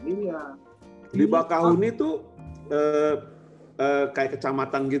 Iya. Di Bakahuni tuh kayak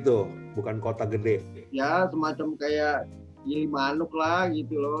kecamatan gitu, bukan kota gede. Ya semacam kayak Gilimanuk lah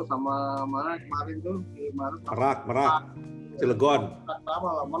gitu loh, sama mana kemarin tuh Gilimanuk sama Merak, Cilegon. sama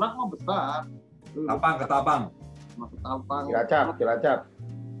lah. Merak mah besar. Tuh, Ketapang. sama Ketapang. Cilacap.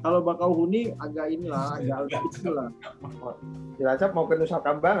 Kalau Bakauhuni agak inilah, agak kecil lah. Cilacap mau ke Nusa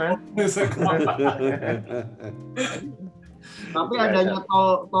Kambangan. Tapi adanya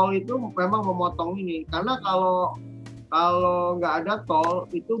tol itu memang memotong ini, karena kalau nggak ada tol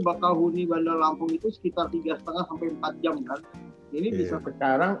itu Bakauhuni Bandar Lampung itu sekitar 3,5 sampai 4 jam kan. Ini bisa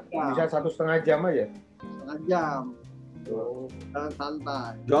Sekarang Ya. bisa 1,5 jam aja. setengah jam, jalan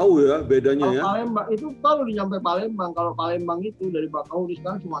santai. Jauh ya bedanya Kalau ya. Palembang itu kalau udah nyampe Palembang, kalau Palembang itu dari Bakauheni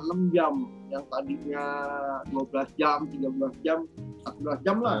sekarang cuma 6 jam, yang tadinya 12 jam, 13 jam, 14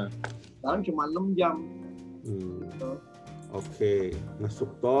 jam lah. Sekarang cuma 6 jam. Oke, masuk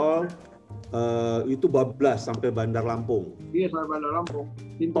tol itu bablas sampai Bandar Lampung. Iya, sampai Bandar Lampung.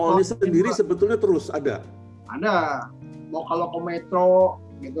 Pintu Tolnya tol sendiri sebetulnya terus ada. ada. Mau kalau ke metro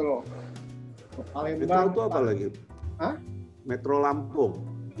gitu loh. Ke Metro Palembang. itu apa lagi? Hah? Metro Lampung.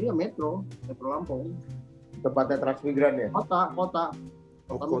 Iya, metro Lampung. Tempatnya Transmigran ya. Kota.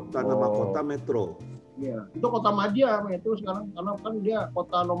 Oh, kota nama kota Metro. Iya. Itu kota madya metro sekarang karena kan dia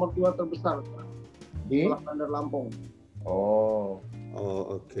kota nomor 2 terbesar Di? setelah Bandar Lampung. Oh.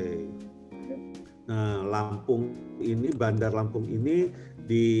 Oh, oke. Nah, Lampung ini, Bandar Lampung ini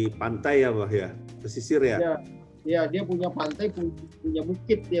di pantai ya, Bah ya? Pesisir ya? Iya. Iya, dia punya pantai, punya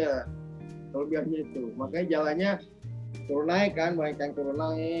bukit dia. Kelebihannya itu. Makanya jalannya turun naik kan, banyak yang turun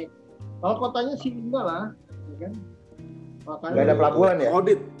naik. Kalau kotanya sih enggak lah, ya kan? Makanya Nggak ada pelabuhan ya?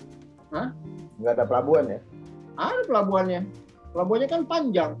 Audit. Nggak ada pelabuhan ya? ada pelabuhannya. Pelabuhannya kan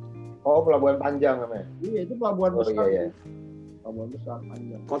panjang. Oh, pelabuhan panjang namanya. Iya, itu pelabuhan Oh besar. iya. Pelabuhan besar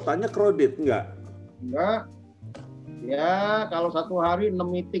panjang. Kotanya crowded nggak? Enggak. Ya, kalau satu hari 6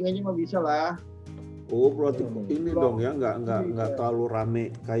 meeting aja mah bisa lah. Oh, berarti ini dong ya, nggak terlalu rame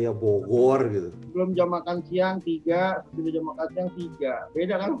kayak Bogor gitu. Belum jam makan siang 3, sudah jam makan siang 3.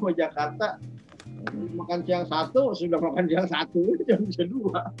 Beda kan sama Jakarta. Makan siang 1, sudah makan siang 1, jam bisa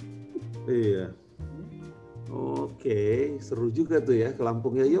 2. Iya. Oke, seru juga tuh ya ke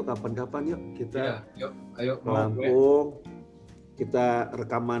Lampung ya. Yuk, kapan-kapan yuk kita Iya, yuk, ayo ke mau gue. Lampung. Kita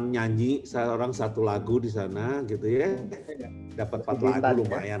rekaman nyanyi seorang satu lagu di sana gitu ya. Dapat 4 Bintan, lagu ya?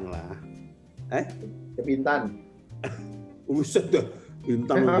 lumayan lah. Ke Bintan. Buset dah,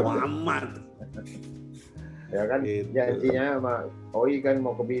 bintang amat. Ya kan Gitu. janjinya sama Oi kan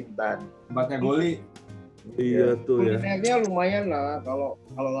mau ke Bintan. Tempatnya Goli. Iya tuh ya. Kulinernya lumayan lah kalau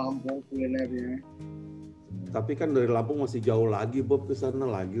Lampung kulinernya. Tapi kan dari Lampung masih jauh lagi Bob ke sana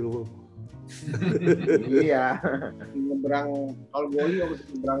lagi loh. Iya. Nyebrang kalau Goli harus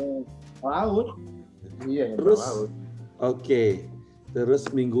nyebrang laut. Iya, Terus? laut. Oke.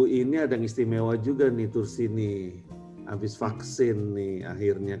 Terus minggu ini ada yang istimewa juga nih Tursi nih. Habis vaksin nih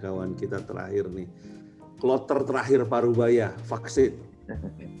akhirnya kawan kita terakhir nih. Kloter terakhir Parubaya, vaksin.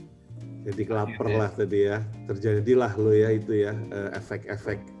 Jadi kelaper lah tadi ya. Terjadilah lo ya itu ya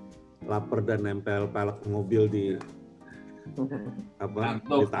efek-efek lapar dan nempel pelek mobil di apa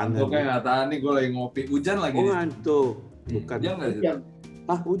di tangan. Ngantuknya nggak tahan nih, gue lagi ngopi. Hujan lagi. Oh nih. ngantuk, bukan. Hujan nggak sih? Hujan.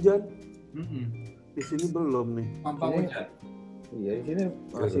 Hujan. Mm-mm. Di sini belum nih. Pampang Ini- hujan. Iya, di sini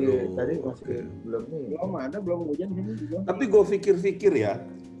masih Belum, tadi masih oke. belum nih. Belum hujan sini juga. Tapi gue pikir-pikir ya,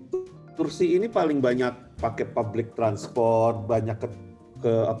 Tursi ini paling banyak pakai public transport, banyak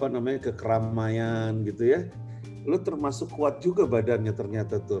ke apa namanya ke keramaian gitu ya. Lu termasuk kuat juga badannya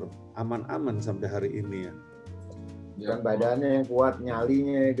ternyata Tur. Aman-aman sampai hari ini ya. Bukan badannya yang kuat,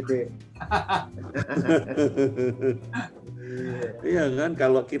 nyalinya yang gede. Iya kan,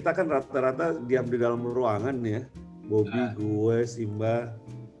 kalau kita kan rata-rata diam di dalam ruangan ya. Bobby, gue, Simba.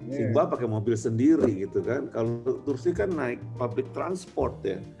 Simba pakai mobil sendiri gitu kan. Kalau Tursi kan naik public transport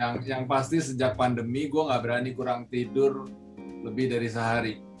ya. Yang pasti sejak pandemi gue nggak berani kurang tidur lebih dari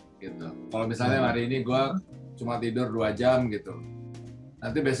sehari gitu. Kalau misalnya hari ini gue cuma tidur 2 jam gitu.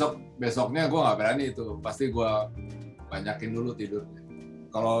 Nanti besoknya gue nggak berani itu. Pasti gue banyakin dulu tidurnya.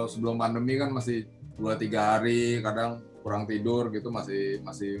 Kalau sebelum pandemi kan masih 2-3 hari, kadang kurang tidur gitu masih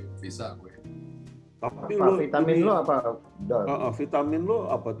bisa gue. Tapi Apa, vitamin lo apa? Dol? vitamin lo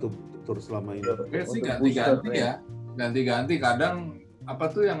apa tuh Tur selama ini? Gue sih Untuk ganti-ganti booster, ya. Ganti-ganti kadang apa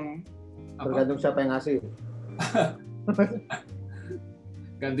tuh yang apa? Tergantung siapa yang ngasih.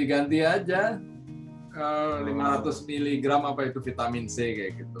 Ganti-ganti aja. 500 mg apa itu vitamin C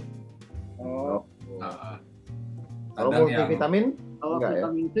kayak gitu. Oh, Nah, Kalau kadang yang multivitamin, kalau enggak ya?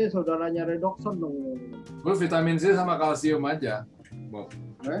 vitamin C saudaranya redoxon dong. gue vitamin C sama kalsium aja. Bob.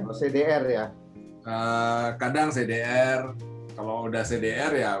 kalau CDR ya. Kadang CDR. Kalau udah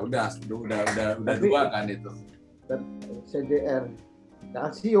CDR ya udah Tapi- 2 kan itu. CDR,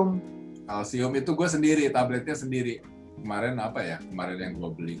 kalsium. Kalsium itu gue sendiri, tabletnya sendiri. Kemarin apa ya? Kemarin yang gue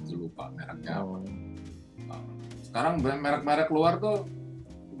beli itu lupa mereknya. Oh. Sekarang merek-merek luar tuh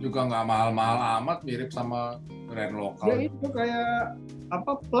juga nggak mahal-mahal amat, mirip sama brand Ya lokal. itu kayak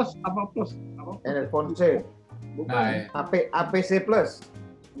apa plus. Enervon C, Bukan, Nah, APC Plus.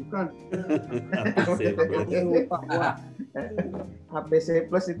 bukan. Asik. Lupa gua. APC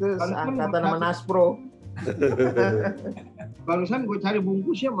Plus itu Kan angkatan sama Naspro. Barusan gue cari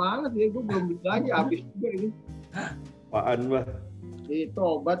bungkusnya mana sih? Gue belum beli aja, habis juga ini. Apaan bah? Itu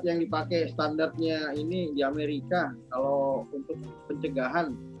obat yang dipakai standarnya ini di Amerika kalau untuk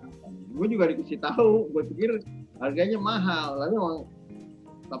pencegahan. Gue juga dikasih tahu, gue pikir harganya mahal,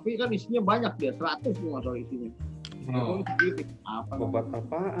 tapi kan isinya banyak dia, 100 gue nggak tahu isinya. oh, Itu apa? Obat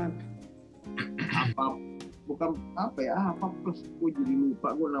apaan? Apa? Bukan apa ya? Apa plus? Gue jadi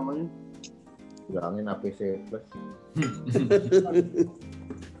lupa gue namanya. Bilangin APC Plus.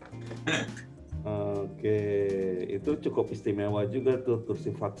 Oke, itu cukup istimewa juga tuh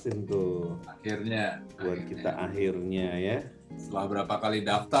Tursi vaksin tuh akhirnya buat kita akhirnya ya. setelah berapa kali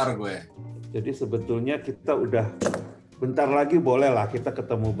daftar gue. Jadi sebetulnya kita udah bentar lagi boleh lah kita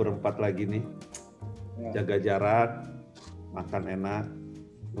ketemu berempat lagi nih. Jaga jarak, makan enak,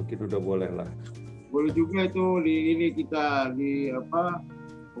 mungkin udah boleh lah. Boleh juga itu di ini kita di apa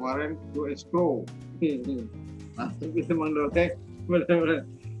kemarin gue escrow. Masuk itu Mang Dolek. Bener-bener.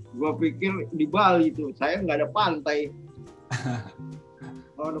 Gue pikir di Bali tuh, saya nggak ada pantai.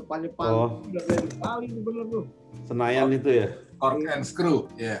 Kalau depannya pantai, Oh. udah kayak di Bali tuh bener tuh. Senayan itu ya. Cork and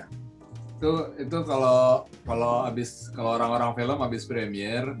Screw, ya. Itu kalau orang-orang film habis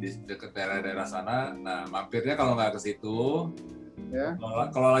premier di dekat daerah-daerah sana, nah mampirnya kalau nggak ke situ, Ya.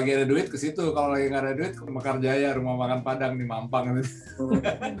 kalau lagi ada duit ke situ, kalau lagi nggak ada duit ke Mekarjaya, rumah makan Padang di Mampang itu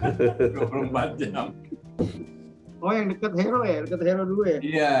 24 jam. Oh yang dekat Hero ya, dekat Hero dulu ya.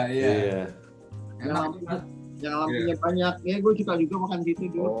 Iya. Iya. Enak banget. Yang lampunya banyak. Ya gue suka juga makan situ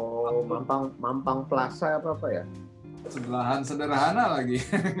dulu. Oh, Mampang Plaza apa ya? Sebelahan sederhana lagi.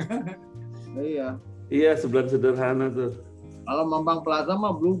 Iya. Iya, sebelah sederhana tuh. Kalau Mampang Plaza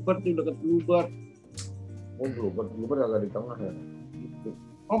mah Bluebird tuh dekat Bluebird. Oh, Bluebird agak di tengah ya. Gitu.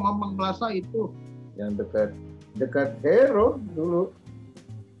 Oh Mampang Plaza itu. Yang dekat Hero dulu.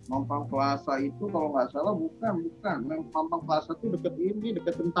 Mampang Plaza itu kalau nggak salah bukan. Mampang Plaza itu dekat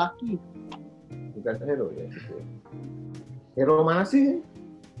Kentucky. Bukan Hero ya gitu. Hero mana sih?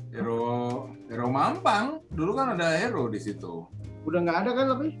 Hero Mampang, dulu kan ada Hero di situ. Udah nggak ada kan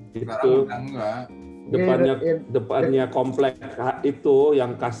tapi? Sekarang Itu udah enggak. depannya komplek itu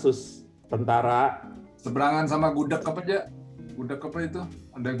yang kasus tentara. Seberangan sama gudeg apa aja? Gudeg apa itu?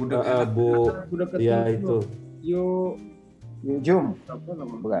 Ada gudeg enak. Bu, Udah dekat ya itu. Jum. Apa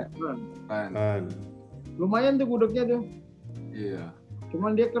namanya? Bukan. Kan. Kan. Lumayan tuh gudegnya tuh. Iya.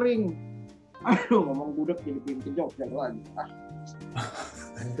 Cuman dia kering. Aduh ngomong gudeg jadi pengen ke Jogja lagi.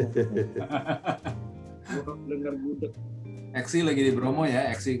 Gua dengar gudeg Eksi lagi di Bromo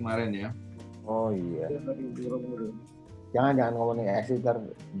ya, Eksi kemarin ya. Oh iya. dari Borobudur. Jangan ngomongin exit ntar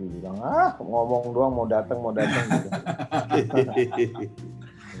dibilang ngomong doang mau datang gitu.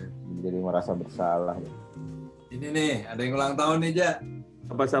 Jadi merasa bersalah. Ini nih, ada yang ulang tahun nih, Ja.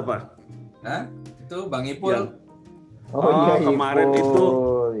 Siapa? Hah? Itu Bang Ipul. Yang- Oh, kemarin Ipul. itu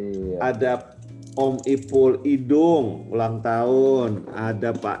Iya. Ada Om Ipul Idung ulang tahun,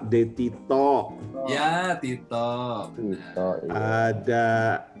 ada Pak De Tito, Ya, Tito. Tito, iya. ada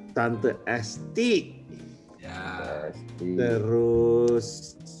Tante Esti, Ya, Pasti.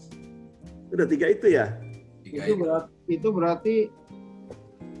 terus udah 3 itu ya? tiga Itu itu. itu berarti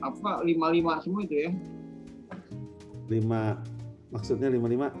apa 55 semua itu ya? 5, maksudnya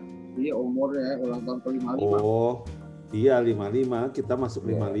 55? Iya umurnya ulang tahun ke 55. Oh, iya 55, kita masuk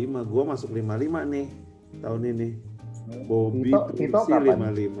Iya. 55, gua masuk 55 nih tahun ini. Bobby Tito Tulsi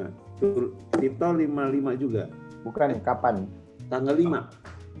kapan? 55. Tito 55 juga, Bukan kapan? tanggal 5.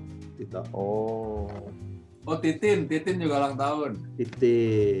 Tito. Oh. Oh, Titin juga ulang tahun.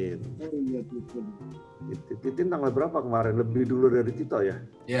 Titin. Oh iya itu. Titin tanggal berapa kemarin? Lebih dulu dari Tito ya?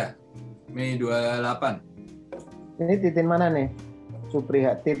 Ya, Mei 28. Ini Titin mana nih?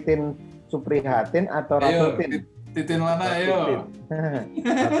 Titin Suprihatin atau Ayo, Ratutin? Titin mana, ayo.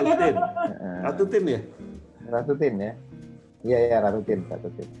 Ratutin. Ratutin ya? Ratutin ya? Iya Ratutin.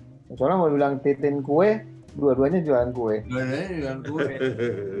 Soalnya mau bilang Titin kue, dua-duanya jualan kue. Dua-duanya juga gue.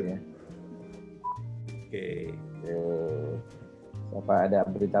 Iya. Oke. Apa ada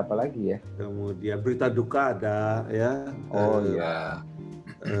berita apa lagi ya? Kemudian berita duka ada ya. Oh Eh, iya.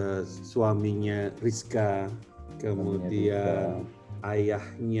 Suaminya Rizka, kemudian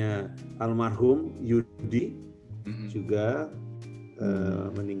ayahnya almarhum Yudi juga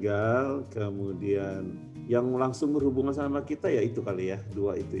meninggal, kemudian yang langsung berhubungan sama kita ya itu kali ya,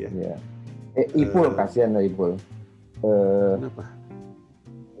 2 itu ya. Iya. Ipul kasihan loh Ipul. Kenapa?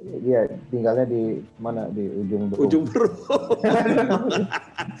 Dia tinggalnya di mana, di ujung Berung. Ujung perut.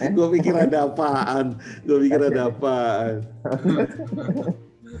 Gue pikir ada apaan.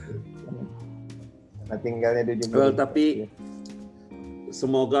 Nah, tinggalnya di ujung Well, Berung. tapi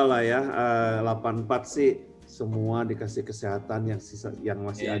semoga lah ya 84 sih semua dikasih kesehatan yang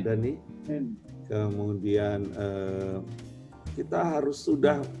masih ada nih. Kemudian kita harus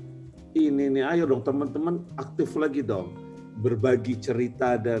sudah ini nih, ayo dong teman-teman aktif lagi dong, berbagi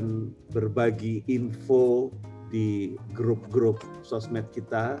cerita dan berbagi info di grup-grup sosmed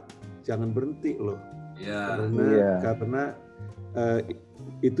kita, jangan berhenti loh. Ya, Karena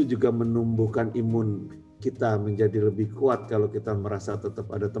itu juga menumbuhkan imun kita menjadi lebih kuat kalau kita merasa tetap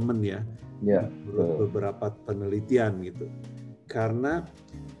ada teman ya. Ya, Menurut beberapa penelitian gitu. Karena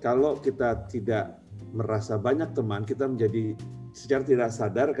kalau kita tidak merasa banyak teman, kita menjadi secara tidak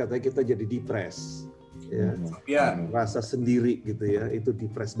sadar katanya kita jadi depres. Ya. Pian. Rasa sendiri gitu ya, itu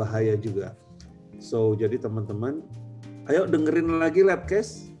depres bahaya juga. So jadi teman-teman, ayo dengerin lagi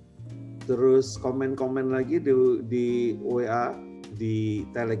Labcast, terus komen-komen lagi di WA, di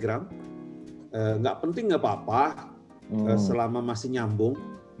Telegram. Nggak penting nggak apa-apa, selama masih nyambung.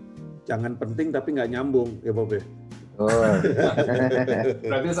 Jangan penting tapi nggak nyambung ya Bob ya. Oh.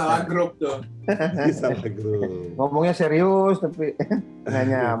 Berarti salah grup tuh. Salah grup. Ngomongnya serius tapi nggak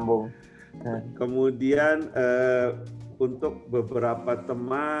nyambung. Kemudian untuk beberapa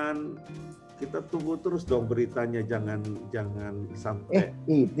teman kita tunggu terus dong beritanya, jangan sampai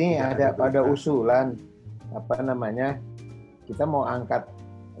Ini tidak ada berita. usulan apa namanya? Kita mau angkat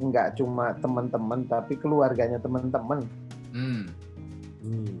nggak cuma teman-teman tapi keluarganya teman-teman. Hmm.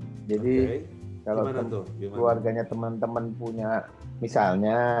 Jadi Oke. kalau Gimana tuh? Gimana? keluarganya teman-teman punya,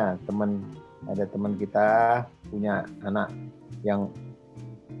 misalnya ada teman kita punya anak yang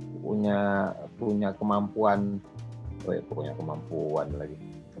punya kemampuan, punya kemampuan lagi.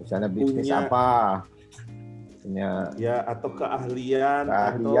 Misalnya bisnis Punya- apa, punya Ya, atau keahlian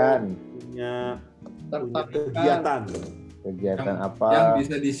atau punya Tertarik kegiatan apa Yang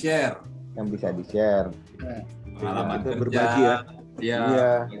bisa di-share. yang bisa di-share. Pengalaman kita kerja. berbagi ya. Iya.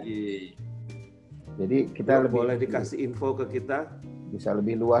 Iya. Berbagi. Jadi kita lebih Boleh dikasih info ke kita. bisa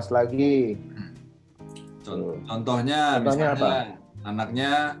lebih luas lagi. Contohnya Contohnya misalnya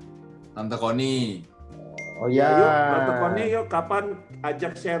anaknya Tante Koni Oh Ya, ya. yuk, Tante Koni, yuk kapan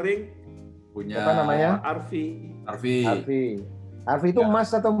ajak sharing punya Apa namanya? Arfi. Arfi. Arfi itu Ya. Mas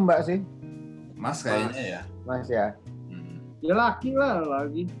atau Mbak sih? Mas kayaknya ya. Mas ya. Hmm. Ya laki lah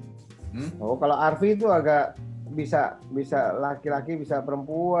lagi. Oh, kalau Arfi itu agak bisa laki-laki bisa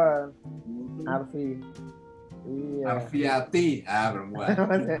perempuan. Arfi. Iya. Arfiati, perempuan.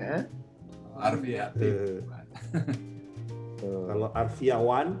 Hah? Arfiati. Tuh, Kalau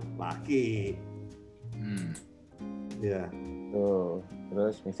Arfiawan laki. Hmm. Ya. tuh.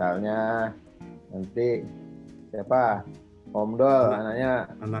 Terus misalnya nanti siapa? Om Dol,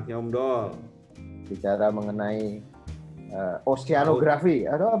 Anaknya Om Dol. bicara mengenai oceanografi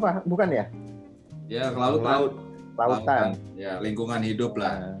atau apa? Bukan ya? Ya, kelautan. Lautan. Ya, lingkungan hidup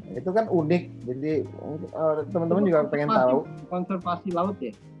lah. Nah, itu kan unik. Jadi teman-teman juga pengen tahu. Konservasi laut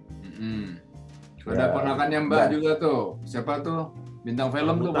ya. Hmm. Ya, Ada ponakannya Mbah ya. juga tuh. Siapa tuh? Bintang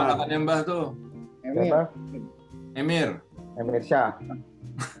film tuh Rambutan. ponakannya Mbah tuh. Emil. Siapa? Emir. Emir Syah.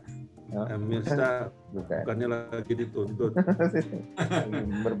 Mirsa Bukan. bukannya lagi dituntut.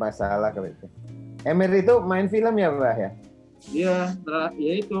 Bermasalah kalau itu. Emir itu main film ya, Mbah ya? Iya,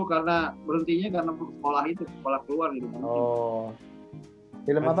 ya itu karena berhentinya karena sekolah keluar gitu. Oh.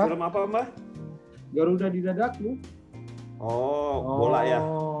 Film Main apa? Film apa, Mbak? Garuda di dadaku. Oh, bola ya.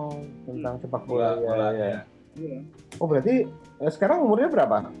 Oh, tentang sepak bola. Bola, Ya, ya. ya. Iya. Oh, berarti sekarang umurnya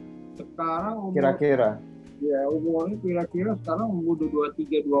berapa? Sekarang Kira-kira? umurnya kira-kira sekarang umur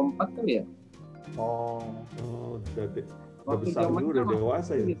 23 24 kali ya. Oh. Oh, udah Waktu besar zamannya juga, udah masih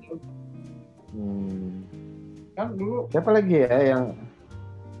dewasa ya. gitu. Hmm. Kan dulu Siapa lagi ya yang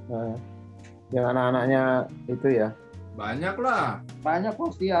anak-anaknya itu ya? Banyak lah. banyak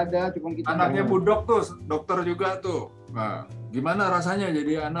pasti ada, cuman kita Anaknya Budok tuh, dokter juga tuh. Nah, gimana rasanya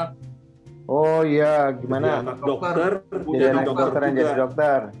jadi anak? Oh iya, Jadi gimana? anak dokter, Jadi jadi anak dokter dokter yang jadi juga.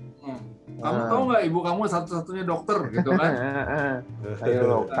 dokter. Kamu Ah. tahu nggak ibu kamu satu-satunya dokter gitu kan? Ayo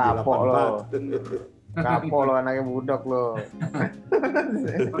lo, Di kapok lo. 84. Kapok lo anaknya budok lo.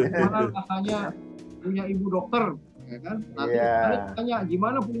 gimana rasanya punya ibu dokter, ya kan? Nanti Iya. ada tanya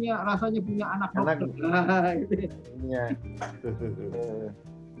gimana rasanya punya anak Anak- dokter. Nah, gitu. Iya.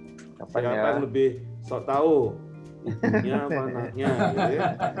 Kapan Siapa ya? yang lebih sok tahu? Ibunya apa anaknya gitu ya.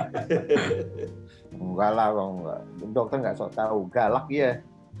 Enggak lah, kok enggak. Dokter enggak sok tahu, galak ya.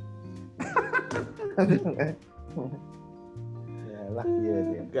 Galak dia.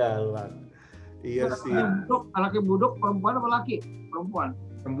 Galak. Iya sih. Anaknya budok perempuan apa laki? Perempuan.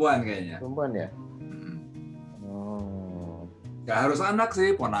 Perempuan kayaknya. Perempuan ya? Hmm. Oh, Gak harus anak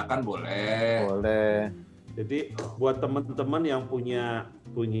sih, ponakan boleh. boleh. Jadi buat teman-teman yang punya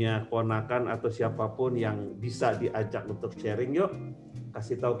ponakan atau siapapun yang bisa diajak untuk sharing, yuk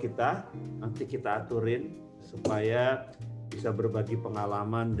kasih tahu kita, nanti kita aturin supaya bisa berbagi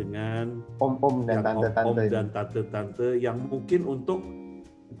pengalaman dengan Om-om dan yang tante-tante. om dan tante-tante yang mungkin untuk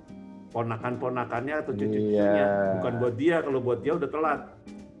ponakan-ponakannya atau cucu-cucunya. Iya. Bukan buat dia, kalau buat dia udah telat.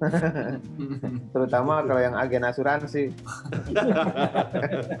 Terutama kalau yang agen asuransi. Udah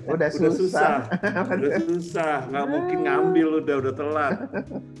Udah susah. Udah susah, nggak mungkin ngambil, udah telat.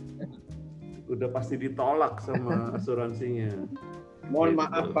 Udah pasti ditolak sama asuransinya. Mohon Gitu.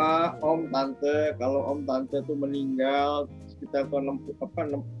 maaf Pak, Om, Tante, kalau Om Tante tuh meninggal sekitar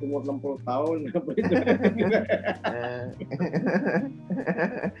umur 60 tahun apa itu.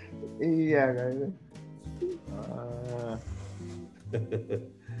 Iya kan. Ah.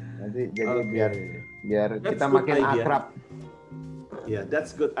 Nanti jadi Oke. biar That's kita good makin idea. akrab. Ya,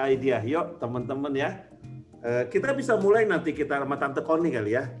 that's good idea. Yuk, teman-teman ya. Kita bisa mulai nanti kita sama Tante Koni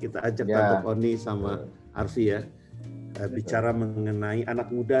kali ya. Kita ajak Ya. Tante Koni sama Arfi ya. Bicara mengenai anak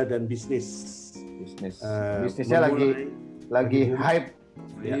muda dan bisnis. Bisnis. Eh, Bisnisnya memulai- lagi hype.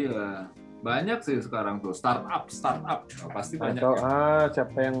 Ya. Iya. Banyak sih sekarang tuh startup pasti banyak. Atau ya.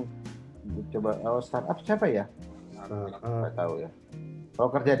 siapa yang coba startup siapa ya? Nggak tahu ya. Kalau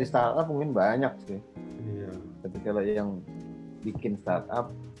kerja di startup mungkin banyak sih. Iya. Tapi kalau yang bikin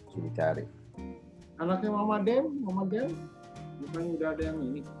startup sudah cari. Anaknya Mama Del, bukannya udah ada yang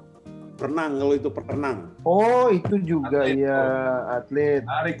ini. Perenang, kalau itu perenang. Oh itu juga Atlet, ya atlet.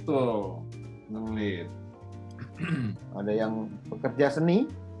 Menarik tuh. Atlet. Ada yang pekerja seni.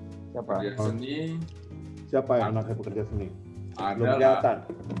 Siapa? Kerja seni. Siapa yang anaknya pekerja seni? Belum Ada lah. kelihatan.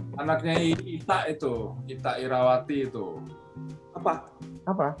 Anaknya Ita itu, Ita Irawati itu. Apa?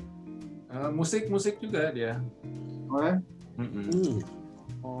 Apa? Musik juga dia. Oh ya?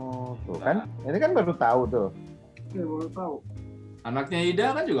 Oh tuh kan. Ini kan baru tahu tuh. Ya, baru tahu. Anaknya Ida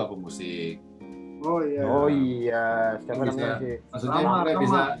kan juga pemusik. Oh iya. Oh iya. Siapa Bisa. namanya sih? Maksudnya Sama, mereka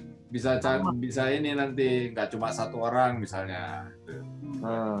sama. bisa ini nanti nggak cuma satu orang misalnya.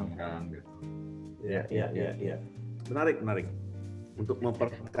 Orang gitu. Iya. Menarik. Untuk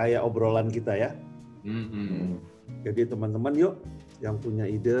memperkaya obrolan kita ya. Jadi teman-teman yuk yang punya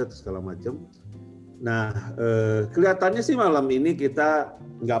ide atau segala macam. Nah, kelihatannya sih malam ini kita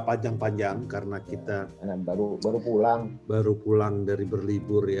nggak panjang-panjang karena kita Baru pulang. baru pulang dari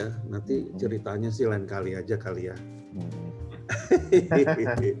berlibur ya. Nanti ceritanya sih lain kali aja kali ya.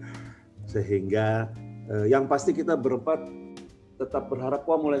 Sehingga yang pasti kita berempat tetap berharap,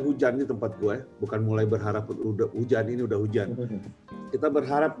 wah mulai hujan di tempat gue, bukan mulai berharap udah hujan, ini udah hujan. Kita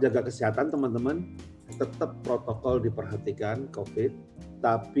berharap jaga kesehatan teman-teman, tetap protokol diperhatikan COVID,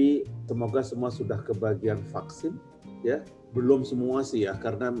 tapi semoga semua sudah kebagian vaksin ya. Belum semua sih ya,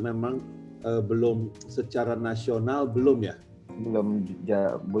 karena memang belum secara nasional belum ya. Belum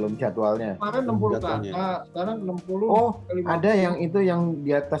jadwalnya. Kemarin 60 Jatuhnya. kakak, sekarang 60. Oh, ke 50. ada yang itu yang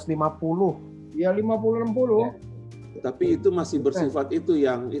di atas 50. Ya 50-60. Ya. Tapi itu masih bersifat itu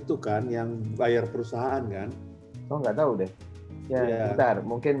yang bayar perusahaan kan. Oh, nggak tahu deh. Ya, Iya. bentar.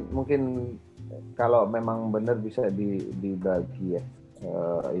 Mungkin kalau memang benar bisa dibagi ya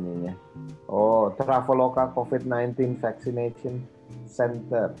ininya. Oh, Traveloka COVID-19 Vaccination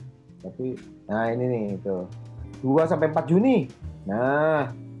Center. Tapi, nah ini nih itu 2-4 Juni. Nah,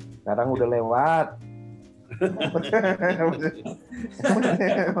 sekarang udah lewat.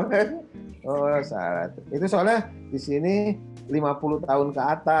 Oh, salah. Itu soalnya di sini 50 tahun ke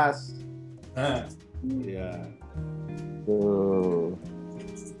atas. Iya. Tuh.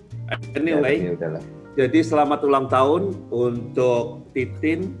 Anyway, Ya, udahlah. jadi selamat ulang tahun untuk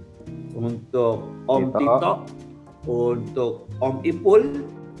Titin, untuk Om Tito. Tito, untuk Om Ipul,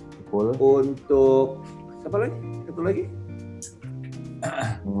 Cool. untuk siapa lagi? Satu lagi?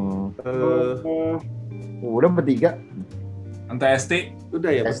 Eh, Udah bertiga. Tante Esti. udah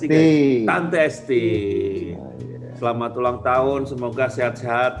ya Esti. bertiga. Tante Esti. Nah, iya. Selamat ulang tahun, semoga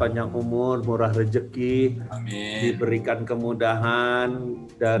sehat-sehat, panjang umur, murah rezeki, Amin. diberikan kemudahan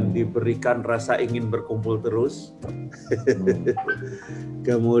dan diberikan rasa ingin berkumpul terus.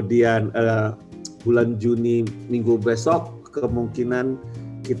 Kemudian bulan Juni minggu besok kemungkinan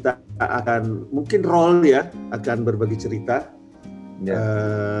kita akan mungkin roll ya, akan berbagi cerita Ya.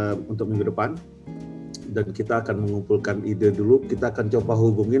 untuk minggu depan. Dan kita akan mengumpulkan ide dulu. Kita akan coba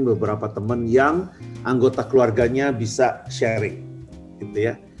hubungin beberapa teman yang anggota keluarganya bisa sharing, gitu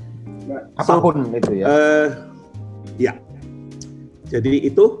ya. Apapun itu ya. Ya. Jadi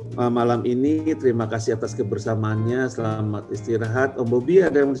itu malam ini. Terima kasih atas kebersamaannya. Selamat istirahat. Om Bobi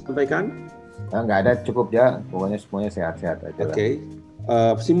ada yang mau disampaikan? Nah, nggak ada, cukup ya. Pokoknya semuanya sehat-sehat aja. Oke.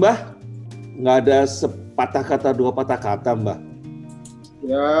 Simbah, nggak ada sepatah kata dua patah kata, Mbak.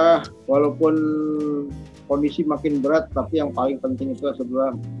 Ya, walaupun kondisi makin berat, tapi yang paling penting itu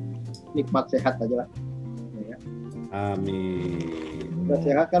sebenarnya nikmat sehat aja lah. Ya. Amin. Udah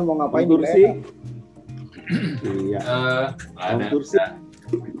sehat kan mau ngapain Om juga Tursi? enak. Iya. Ada. Tursi.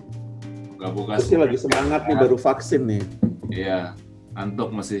 Buka-buka Tursi lagi semangat nih, baru vaksin nih. Iya,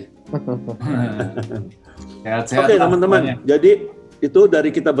 ngantuk masih. Sehat-sehat. Oke lah teman-teman, semuanya. jadi itu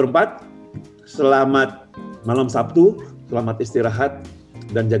dari kita berempat. Selamat malam Sabtu, selamat istirahat,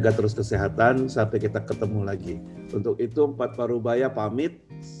 dan jaga terus kesehatan sampai kita ketemu lagi. Untuk itu Empat Parubaya pamit.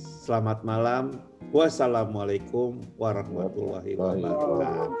 Selamat malam. Wassalamualaikum warahmatullahi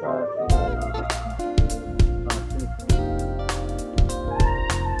wabarakatuh.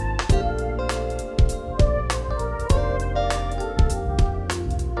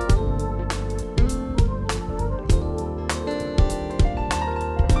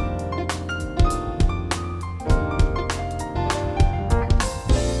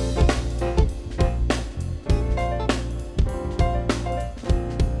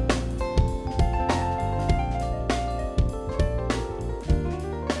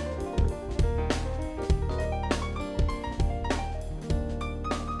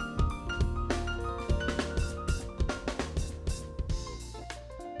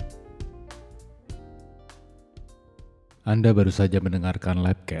 Anda baru saja mendengarkan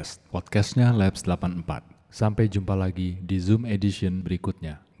Labcast, podcastnya Labs 84. Sampai jumpa lagi di Zoom Edition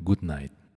berikutnya. Good night.